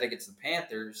most? I think it's the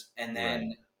Panthers, and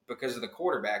then because of the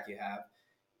quarterback you have,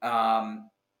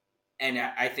 and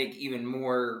I think even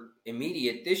more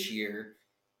immediate this year.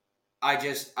 I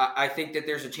think that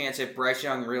there's a chance if Bryce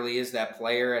Young really is that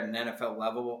player at an NFL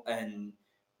level, and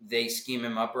they scheme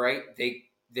him up right,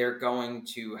 they're going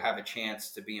to have a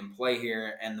chance to be in play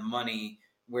here, and the money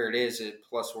where it is at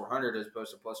plus 400 as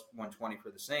opposed to plus 120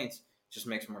 for the Saints just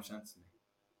makes more sense to me.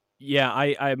 Yeah,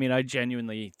 I mean, I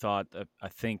genuinely thought that I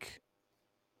think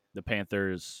the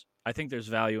Panthers. I think there's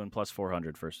value in plus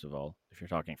 400. First of all, if you're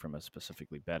talking from a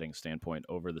specifically betting standpoint,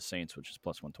 over the Saints, which is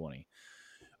plus 120.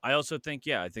 I also think,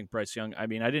 I think Bryce Young. I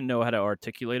mean, I didn't know how to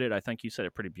articulate it. I think you said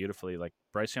it pretty beautifully. Like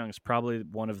Bryce Young is probably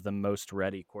one of the most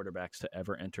ready quarterbacks to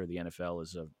ever enter the NFL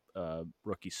as a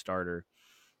rookie starter.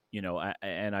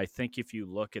 And I think if you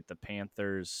look at the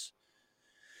Panthers,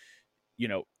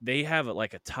 they have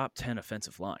like a top 10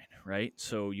 offensive line, right?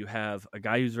 So you have a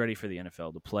guy who's ready for the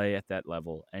NFL to play at that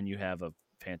level, and you have a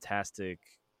fantastic,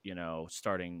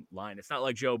 starting line. It's not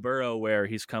like Joe Burrow where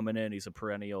he's coming in, he's a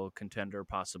perennial contender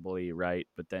possibly, right?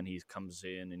 But then he comes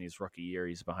in his rookie year,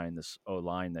 he's behind this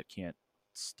O-line that can't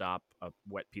stop a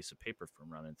wet piece of paper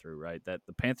from running through, right? That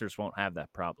the Panthers won't have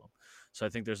that problem. So I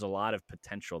think there's a lot of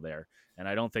potential there, and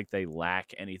I don't think they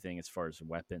lack anything as far as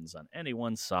weapons on any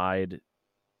one side,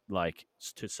 like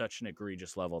to such an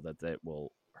egregious level that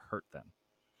will hurt them.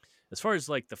 As far as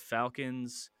like the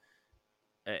Falcons,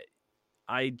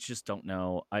 I just don't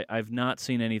know. I've not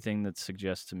seen anything that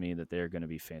suggests to me that they're going to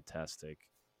be fantastic.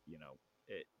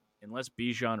 Unless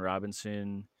Bijan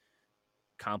Robinson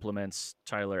complements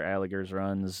Tyler Alleger's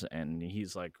runs and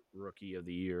he's like rookie of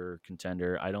the year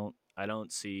contender, I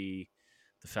don't see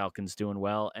the Falcons doing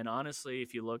well. And honestly,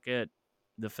 if you look at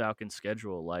the Falcons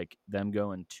schedule, like them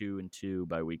going 2-2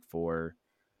 by week 4,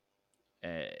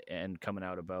 and coming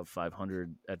out above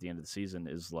 500 at the end of the season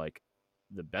is like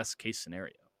the best case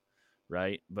scenario,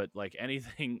 right? But like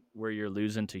anything where you're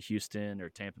losing to Houston or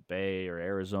Tampa Bay or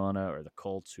Arizona or the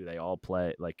Colts, who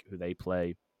they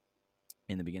play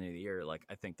in the beginning of the year, like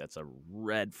I think that's a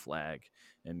red flag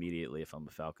immediately if I'm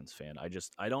a Falcons fan.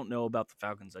 I don't know about the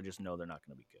Falcons. I just know they're not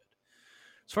going to be good.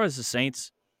 As far as the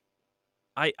Saints,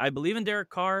 I believe in Derek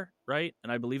Carr, right?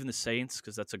 And I believe in the Saints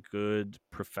because that's a good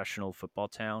professional football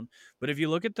town. But if you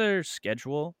look at their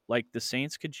schedule, like the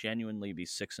Saints could genuinely be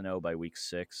 6-0 by week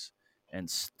 6 and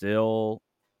still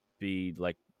be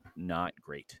like not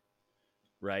great,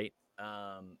 right?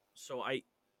 So I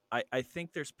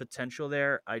think there's potential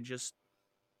there. I just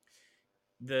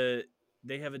the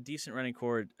they have a decent running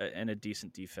core and a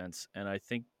decent defense, and I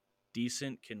think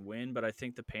decent can win. But I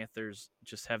think the Panthers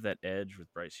just have that edge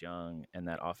with Bryce Young and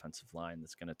that offensive line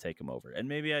that's going to take them over. And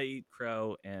maybe I eat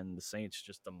crow, and the Saints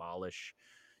just demolish,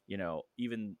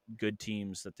 even good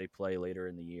teams that they play later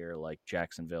in the year, like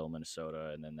Jacksonville,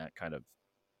 Minnesota, and then that kind of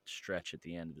stretch at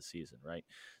the end of the season, right?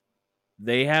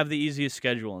 They have the easiest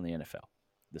schedule in the NFL.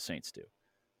 The Saints do.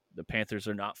 The Panthers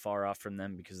are not far off from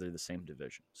them because they're the same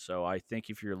division. So I think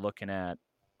if you're looking at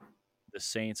the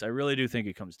Saints, I really do think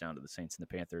it comes down to the Saints and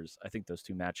the Panthers. I think those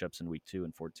two matchups in week 2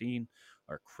 and 14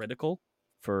 are critical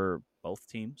for both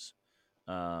teams.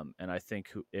 And I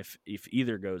think if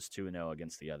either goes 2-0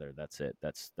 against the other, that's it.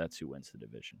 That's who wins the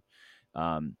division.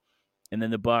 And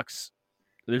then the Bucks.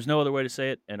 There's no other way to say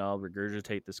it, and I'll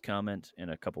regurgitate this comment in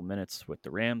a couple minutes with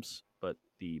the Rams. But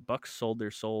the Bucks sold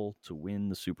their soul to win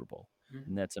the Super Bowl,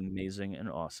 and that's amazing and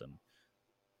awesome.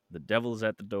 The devil is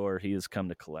at the door. He has come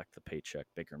to collect the paycheck.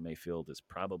 Baker Mayfield is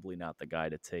probably not the guy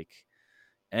to take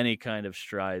any kind of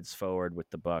strides forward with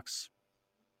the Bucks.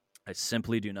 I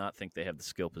simply do not think they have the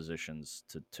skill positions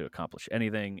to accomplish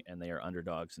anything, and they are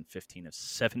underdogs in 15 of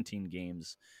 17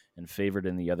 games and favored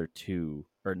in the other two,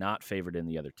 or not favored in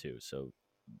the other two. So,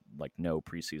 like, no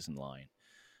preseason line.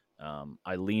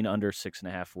 I lean under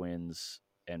 6.5 wins,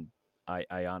 and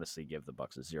I honestly give the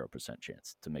Bucks a 0%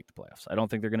 chance to make the playoffs. I don't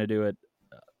think they're going to do it.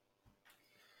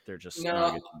 They're just not a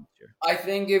No, good team this year. I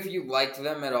think if you liked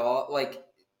them at all, like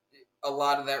a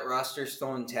lot of that roster is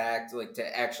still intact. Like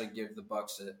to actually give the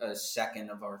Bucks a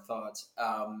second of our thoughts,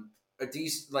 a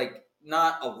decent, like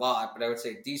not a lot, but I would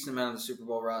say a decent amount of the Super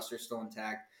Bowl roster is still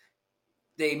intact.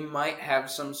 They might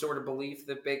have some sort of belief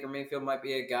that Baker Mayfield might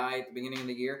be a guy at the beginning of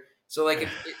the year. So, like,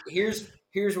 here's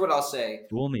what I'll say.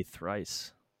 Fool me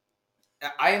thrice.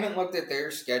 I haven't looked at their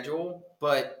schedule,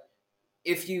 but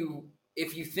if you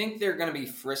think they're going to be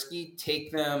frisky,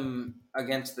 take them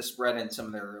against the spread in some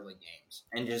of their early games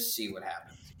and just see what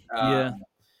happens. Yeah.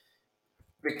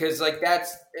 Because like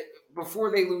that's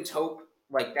before they lose hope.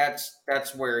 Like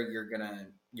that's where you're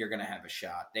gonna have a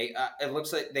shot. They it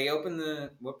looks like they open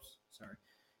the whoops sorry.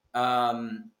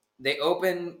 They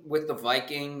open with the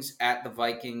Vikings at the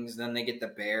Vikings, then they get the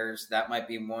Bears. That might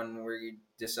be one where you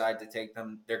decide to take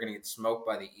them. They're going to get smoked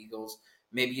by the Eagles.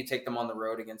 Maybe you take them on the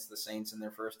road against the Saints in their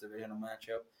first divisional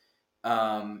matchup.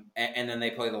 And then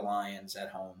they play the Lions at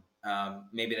home.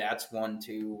 Maybe that's one,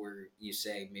 too, where you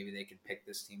say maybe they could pick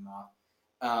this team off.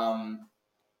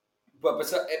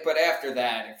 But after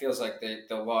that, it feels like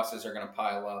the losses are going to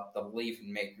pile up. The belief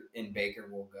in Baker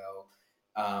will go.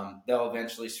 They'll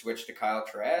eventually switch to Kyle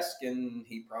Trask, and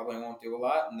he probably won't do a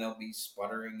lot, and they'll be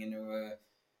sputtering into a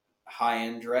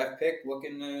high-end draft pick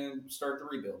looking to start the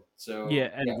rebuild. So Yeah,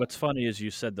 and what's funny is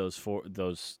you said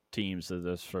those teams,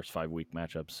 those first 5-week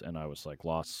matchups, and I was like,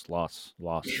 loss. no,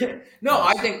 loss.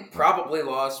 I think probably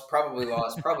lost.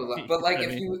 But like I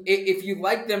mean, if you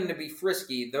like them to be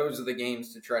frisky, those are the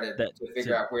games to try to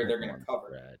figure out where they're going to cover.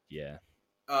 Spread, yeah.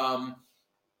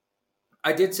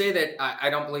 I did say that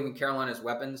I don't believe in Carolina's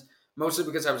weapons, mostly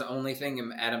because I was only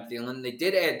thinking Adam Thielen. They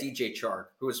did add DJ Chark,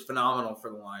 who was phenomenal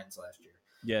for the Lions last year.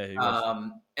 Yeah, he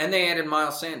was. And they added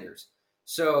Miles Sanders.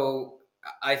 So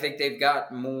I think they've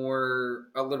got a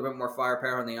little bit more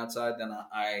firepower on the outside than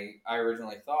I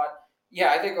originally thought. Yeah,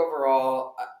 I think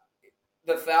overall,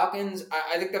 the Falcons,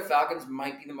 I think the Falcons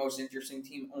might be the most interesting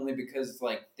team only because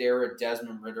like they're a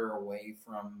Desmond Ridder away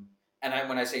from. And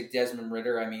when I say Desmond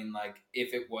Ridder, I mean like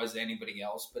if it was anybody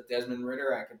else but Desmond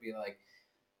Ridder, I could be like,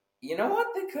 you know what,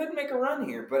 they could make a run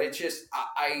here. But it's just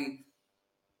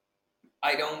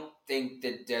I don't think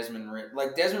that Desmond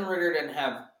Ridder didn't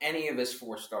have any of his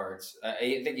 4 starts.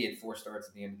 I think he had 4 starts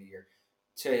at the end of the year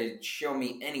to show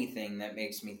me anything that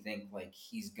makes me think like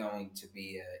he's going to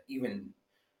be even.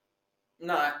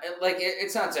 Not like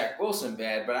it's not Zach Wilson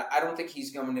bad, but I don't think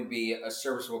he's going to be a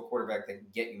serviceable quarterback that can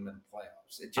get you in the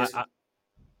playoffs. It just I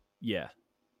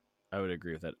would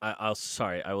agree with that. I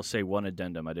will say one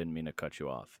addendum. I didn't mean to cut you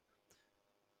off.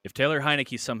 If Taylor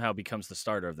Heineke somehow becomes the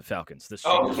starter of the Falcons, this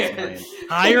Oh, changes yeah.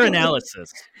 my entire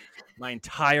analysis. My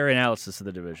entire analysis of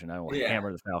the division. I will Yeah.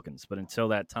 hammer the Falcons. But until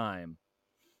that time,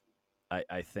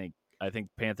 I think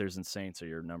Panthers and Saints are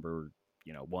your number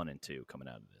 1 and 2 coming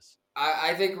out of this.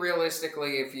 I think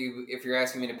realistically, if you're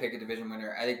asking me to pick a division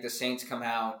winner, I think the Saints come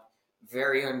out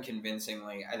very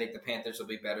unconvincingly. I think the Panthers will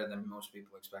be better than most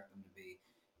people expect them to be,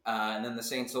 and then the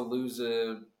Saints will lose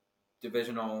a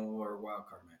divisional or wild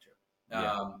card matchup.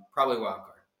 Yeah. Probably wild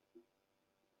card.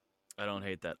 I don't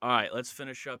hate that. All right, let's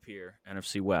finish up here.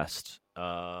 NFC West.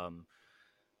 I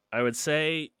would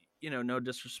say, no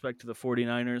disrespect to the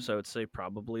 49ers, I would say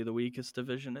probably the weakest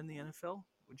division in the NFL.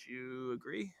 Would you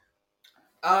agree?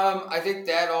 I think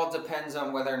that all depends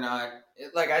on whether or not,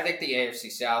 I think the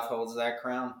AFC South holds that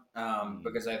crown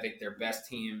because I think their best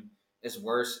team is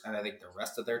worse, and I think the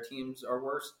rest of their teams are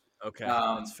worse. Okay, that's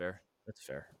Um, fair. That's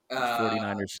fair. The uh,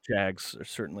 49ers, Jags are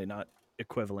certainly not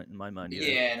equivalent in my mind either.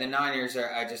 Yeah, the Niners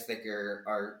I just think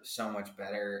are so much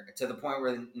better to the point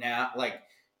where now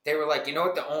they were like, you know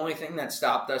what, the only thing that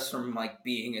stopped us from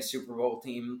being a Super Bowl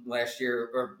team last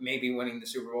year or maybe winning the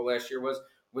Super Bowl last year was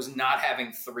not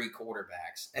having 3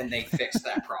 quarterbacks, and they fixed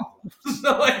that problem.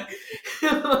 So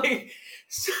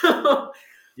so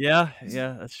Yeah,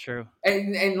 that's true.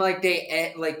 and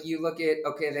you look at,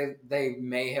 okay, they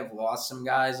may have lost some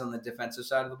guys on the defensive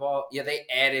side of the ball. Yeah, they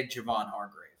added Javon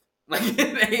Hargrave.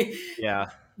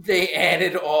 Yeah. They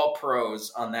added all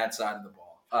pros on that side of the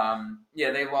ball.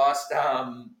 They lost.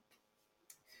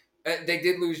 They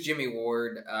did lose Jimmy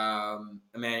Ward,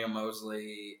 Emmanuel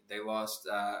Mosley. They lost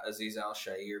Aziz Al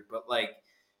Shair, but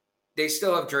they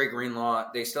still have Dre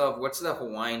Greenlaw. They still have, what's the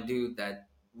Hawaiian dude that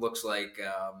looks like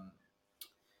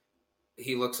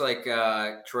he looks like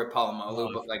Troy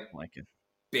Polamalu, but blanking.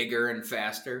 bigger and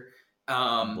faster.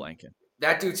 I'm blanking.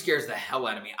 That dude scares the hell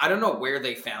out of me. I don't know where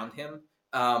they found him,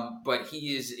 but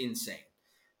he is insane.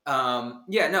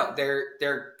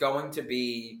 They're going to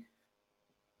be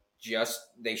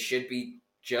they should be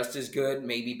just as good,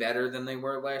 maybe better than they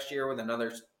were last year with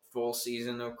another full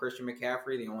season of Christian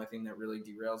McCaffrey. The only thing that really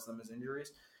derails them is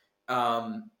injuries.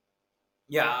 I'll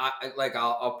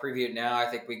preview it now. I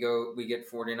think we get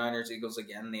 49ers Eagles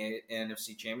again in the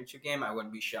NFC Championship game. I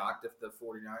wouldn't be shocked if the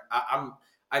 49ers.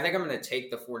 I think I'm going to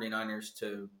take the 49ers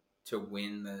to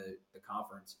win the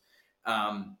conference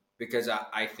because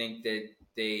I think that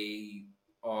they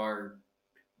are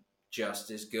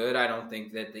just as good. I don't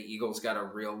think that the Eagles got a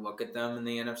real look at them in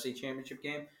the NFC Championship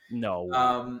game. No,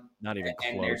 not even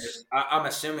and close. I'm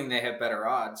assuming they have better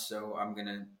odds, so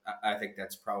I think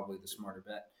that's probably the smarter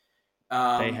bet.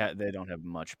 They don't have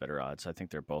much better odds. I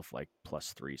think they're both like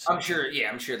 +3. I'm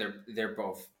sure they're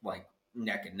both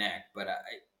neck and neck, but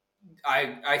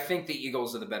I think the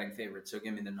Eagles are the betting favorites, so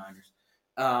give me the Niners.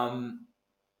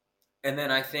 And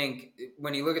then I think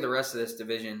when you look at the rest of this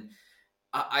division,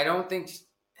 I don't think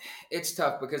it's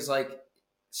tough because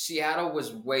Seattle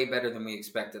was way better than we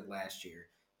expected last year.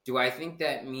 Do I think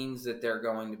that means that they're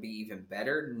going to be even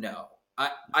better? No.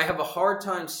 I have a hard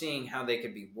time seeing how they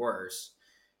could be worse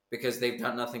because they've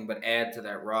done nothing but add to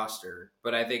that roster.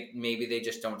 But I think maybe they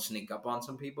just don't sneak up on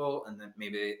some people, and then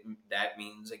maybe that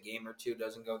means a game or two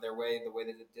doesn't go their way the way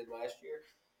that it did last year.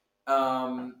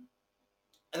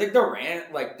 I think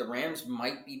the Rams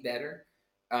might be better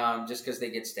just because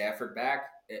they get Stafford back.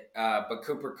 But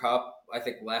Cooper Kupp, I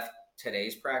think, left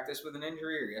today's practice with an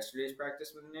injury or yesterday's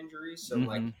practice with an injury. So,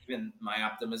 even my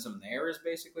optimism there is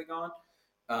basically gone.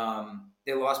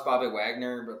 They lost Bobby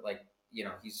Wagner, but,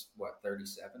 he's,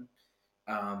 37?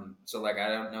 So, I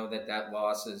don't know that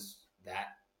loss is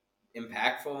that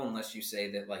impactful unless you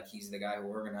say that, he's the guy who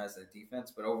organized that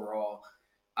defense. But overall,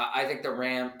 I think the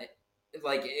Ram,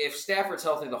 if Stafford's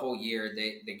healthy the whole year,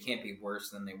 they can't be worse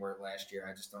than they were last year.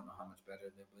 I just don't know how much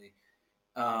better they'll be.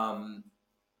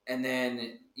 And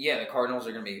then, the Cardinals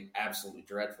are going to be absolutely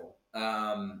dreadful.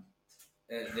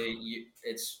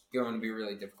 It's going to be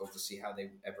really difficult to see how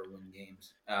they ever win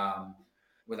games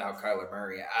without Kyler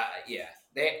Murray.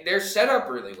 They're set up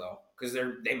really well because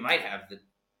they might have the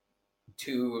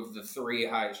 2 of the 3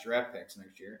 highest draft picks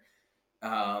next year.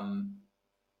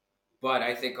 But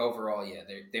I think overall,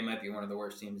 they might be one of the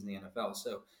worst teams in the NFL.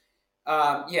 So,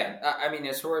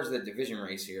 as far as the division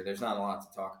race here, there's not a lot to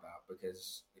talk about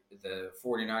because the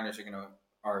 49ers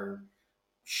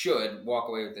should walk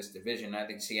away with this division. I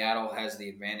think Seattle has the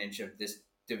advantage of this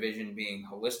division being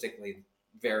holistically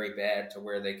very bad to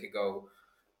where they could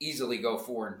easily go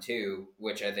 4-2,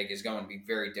 which I think is going to be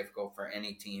very difficult for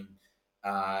any team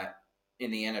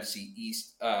in the NFC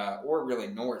East or really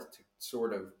North to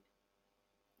sort of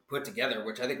put together,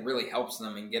 which I think really helps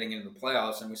them in getting into the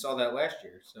playoffs, and we saw that last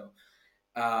year. So,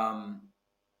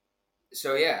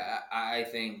 So yeah, I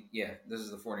think this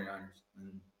is the 49ers,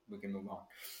 and we can move on.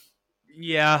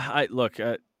 Yeah,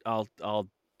 I'll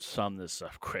sum this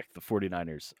up quick. The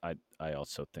 49ers I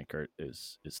also think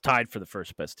is tied for the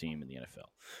first best team in the NFL.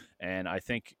 And I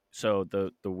think so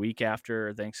the week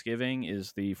after Thanksgiving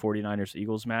is the 49ers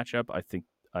Eagles matchup. I think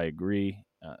I agree,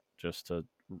 just to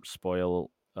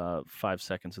spoil 5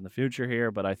 seconds in the future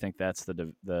here, but I think that's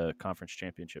the conference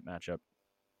championship matchup.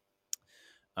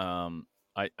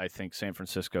 I think San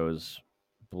Francisco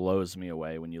blows me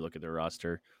away when you look at their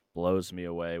roster, blows me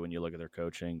away when you look at their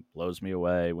coaching, blows me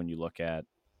away when you look at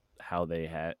how they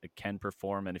can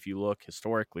perform. And if you look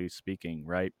historically speaking,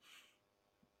 right,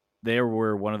 they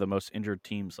were one of the most injured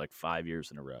teams like 5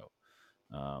 years in a row.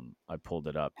 I pulled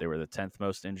it up. They were the 10th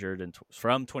most injured, and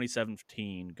from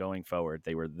 2017 going forward,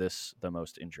 they were the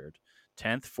most injured: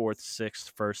 10th, 4th,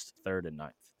 6th, 1st, 3rd, and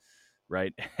 9th.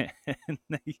 Right, and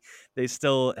they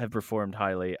still have performed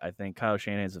highly. I think Kyle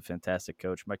Shanahan's a fantastic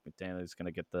coach. Mike McDaniel is going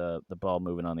to get the ball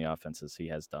moving on the offense as he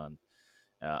has done.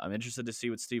 I'm interested to see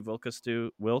what Steve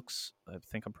Wilks, I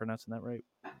think I'm pronouncing that right.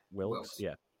 Wilks, Wilkes.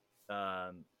 yeah.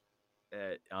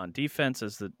 On defense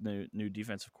as the new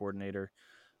defensive coordinator.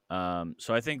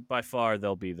 So I think by far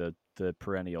they'll be the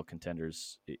perennial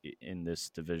contenders in this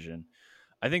division.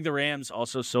 I think the Rams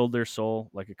also sold their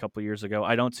soul like a couple years ago.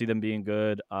 I don't see them being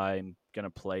good. I'm gonna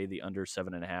play the under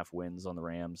 7.5 wins on the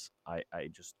Rams. I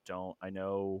just don't. I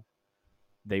know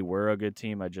they were a good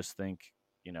team. I just think,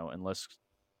 unless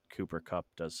Cooper Kupp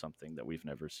does something that we've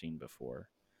never seen before,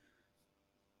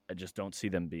 I just don't see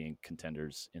them being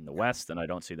contenders in the West, and I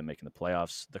don't see them making the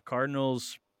playoffs. The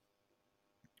Cardinals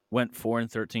went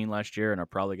 4-13 last year and are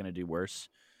probably going to do worse.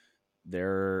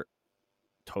 Their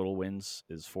total wins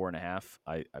is 4.5.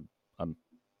 I'm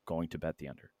going to bet the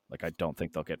under. Like, I don't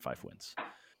think they'll get 5 wins.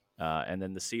 And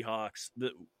then the Seahawks,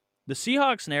 the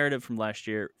Seahawks narrative from last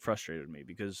year frustrated me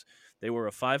because they were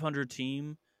a 500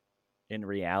 team in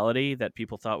reality that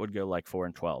people thought would go like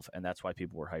 4-12, and that's why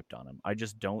people were hyped on them. I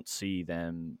just don't see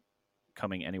them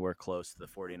coming anywhere close to the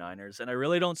 49ers, and I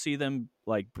really don't see them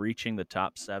like breaching the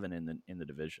top 7 in the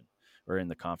division, or in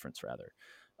the conference rather.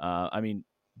 I mean,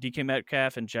 DK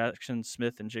Metcalf and Jackson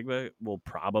Smith and Jigba will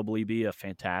probably be a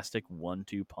fantastic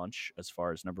 1-2 punch as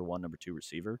far as number 1, number 2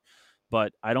 receiver,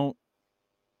 but I don't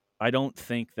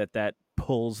think that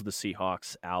pulls the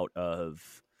Seahawks out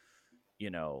of, you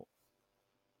know,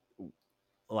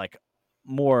 like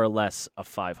more or less a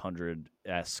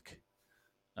 500-esque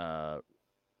uh,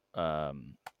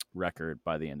 um, record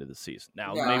by the end of the season.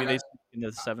 Now, No, maybe they in the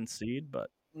 7th seed, but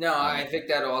no, I don't I know. think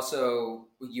that also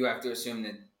you have to assume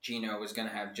that Gino was going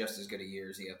to have just as good a year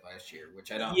as he had last year,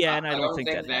 which I don't. Yeah, I, and I I don't don't think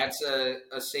think that that's happens.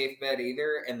 a safe bet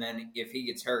either. And then if he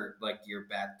gets hurt, like you're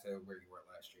back to where you were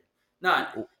last year.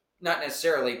 Not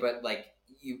necessarily, but like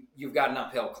you've got an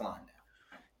uphill climb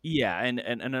now. Yeah, and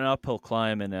an uphill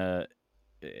climb, and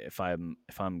if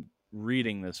I'm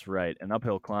reading this right, an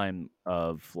uphill climb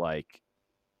of like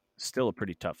still a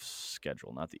pretty tough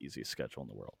schedule, not the easiest schedule in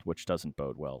the world, which doesn't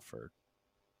bode well for,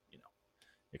 you know,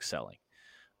 excelling.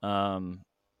 Um,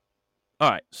 all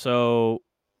right, so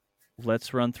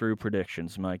let's run through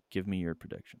predictions. Mike, give me your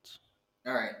predictions.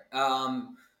 All right.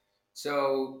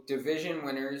 So division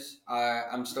winners,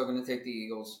 I'm still going to take the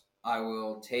Eagles. I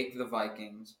will take the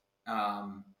Vikings.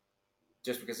 Um,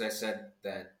 just because I said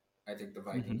that I think the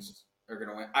Mm-hmm. Vikings are going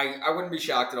to win. I wouldn't be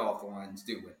shocked at all if the Lions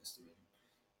do win this division.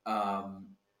 Um,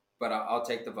 but I'll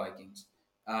take the Vikings.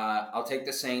 I'll take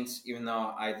the Saints, even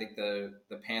though I think the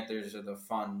Panthers are the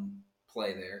fun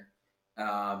play there.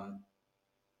 Um,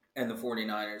 and the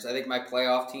 49ers. I think my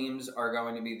playoff teams are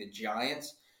going to be the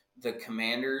Giants, the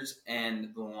Commanders, and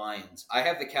the Lions. I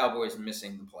have the Cowboys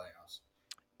missing the playoffs.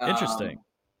 Interesting.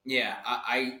 Yeah,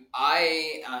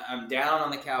 I'm down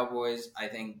on the Cowboys. I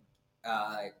think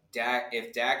Dak,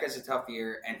 if Dak has a tough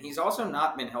year, and he's also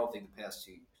not been healthy the past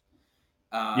 2 years,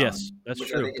 Yes, that's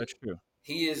which I true. think That's true.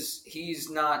 he's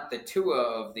not the Tua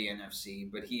of the NFC,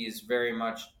 but he is very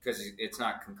much, because it's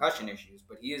not concussion issues,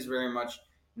 but he is very much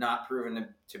not proven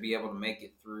to be able to make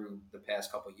it through the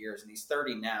past couple of years, and he's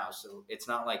 30 now, so it's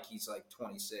not like he's like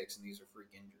 26 and these are freak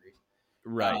injuries.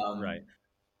 Right, right. Um,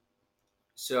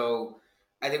 so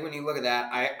I think when you look at that,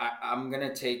 I'm going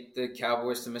to take the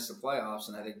Cowboys to miss the playoffs,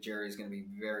 and I think Jerry's going to be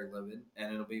very livid,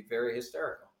 and it'll be very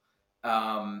hysterical.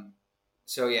 Um,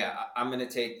 so yeah, I'm going to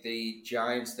take the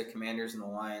Giants, the Commanders, and the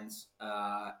Lions.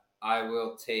 I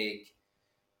will take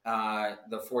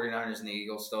the 49ers and the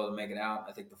Eagles still to make it out.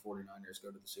 I think the 49ers go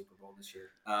to the Super Bowl this year.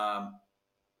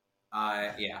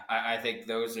 I think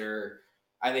those are.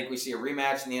 I think we see a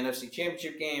rematch in the NFC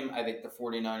Championship game. I think the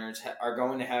 49ers are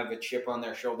going to have a chip on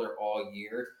their shoulder all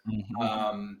year. Hmm.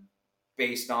 Um,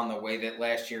 based on the way that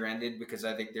last year ended, because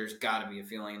I think there's got to be a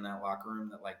feeling in that locker room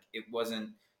that like it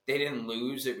wasn't, they didn't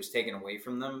lose, it was taken away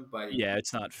from them. But Yeah,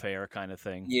 it's not fair kind of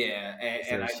thing. yeah,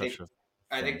 If and there's such a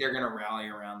I think thing. they're going to rally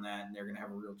around that, and they're going to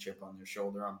have a real chip on their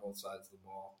shoulder on both sides of the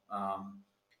ball.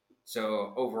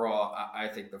 So overall, I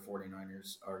think the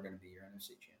 49ers are going to be your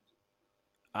NFC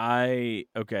champs.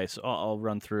 Okay, so I'll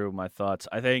run through my thoughts.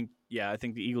 I think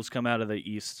the Eagles come out of the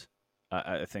East.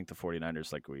 I think the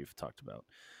 49ers, like we've talked about.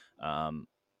 Um,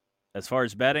 as far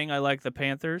as betting, I like the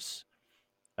Panthers.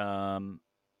 Um,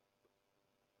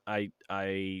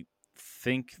 I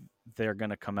think they're going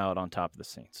to come out on top of the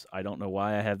Saints. I don't know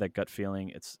why I have that gut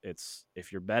feeling. It's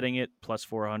if you're betting it plus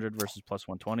 400 versus plus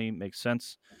 120 makes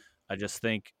sense. I just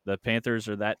think the Panthers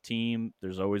are that team.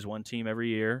 There's always one team every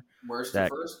year Worst to that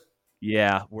first.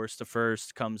 yeah, worst to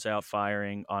first comes out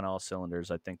firing on all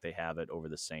cylinders. I think they have it over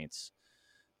the Saints.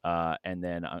 And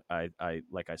then I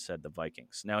like I said, the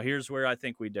Vikings. Now here's where I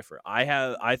think we differ.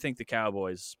 I think the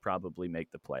Cowboys probably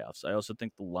make the playoffs. I also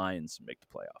think the Lions make the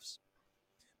playoffs.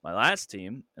 My last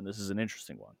team, and this is an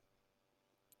interesting one.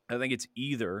 I think it's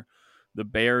either the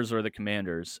Bears or the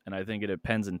Commanders, and I think it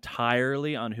depends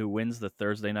entirely on who wins the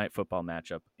Thursday night football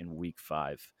matchup in Week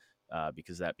 5,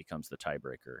 because that becomes the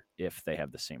tiebreaker if they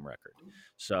have the same record.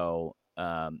 So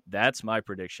that's my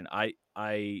prediction. I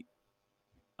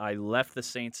left the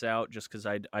Saints out just because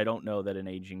I don't know that an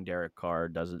aging Derek Carr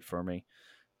does it for me.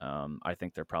 I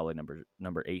think they're probably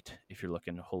number 8 if you're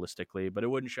looking holistically, but it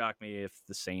wouldn't shock me if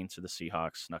the Saints or the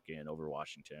Seahawks snuck in over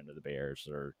Washington or the Bears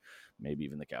or maybe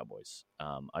even the Cowboys.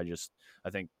 I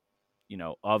think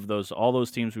of those all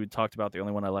those teams we talked about, the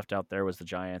only one I left out there was the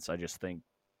Giants. I just think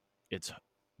it's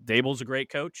Dable's a great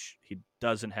coach. He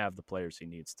doesn't have the players he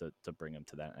needs to bring him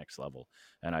to that next level,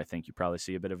 and I think you probably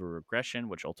see a bit of a regression,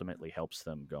 which ultimately helps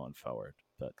them going forward.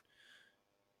 But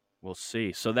we'll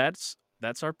see. So that's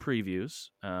our previews.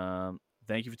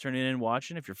 Thank you for tuning in and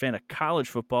watching. If you're a fan of college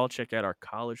football, check out our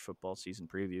college football season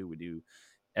preview. We do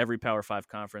every Power 5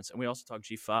 conference, and we also talk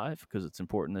G5 because it's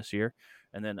important this year.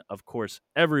 And then, of course,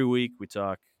 every week we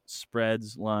talk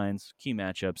spreads, lines, key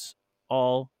matchups,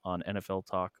 all on NFL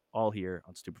Talk, all here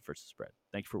on Stupid versus Spread.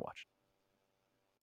 Thank you for watching.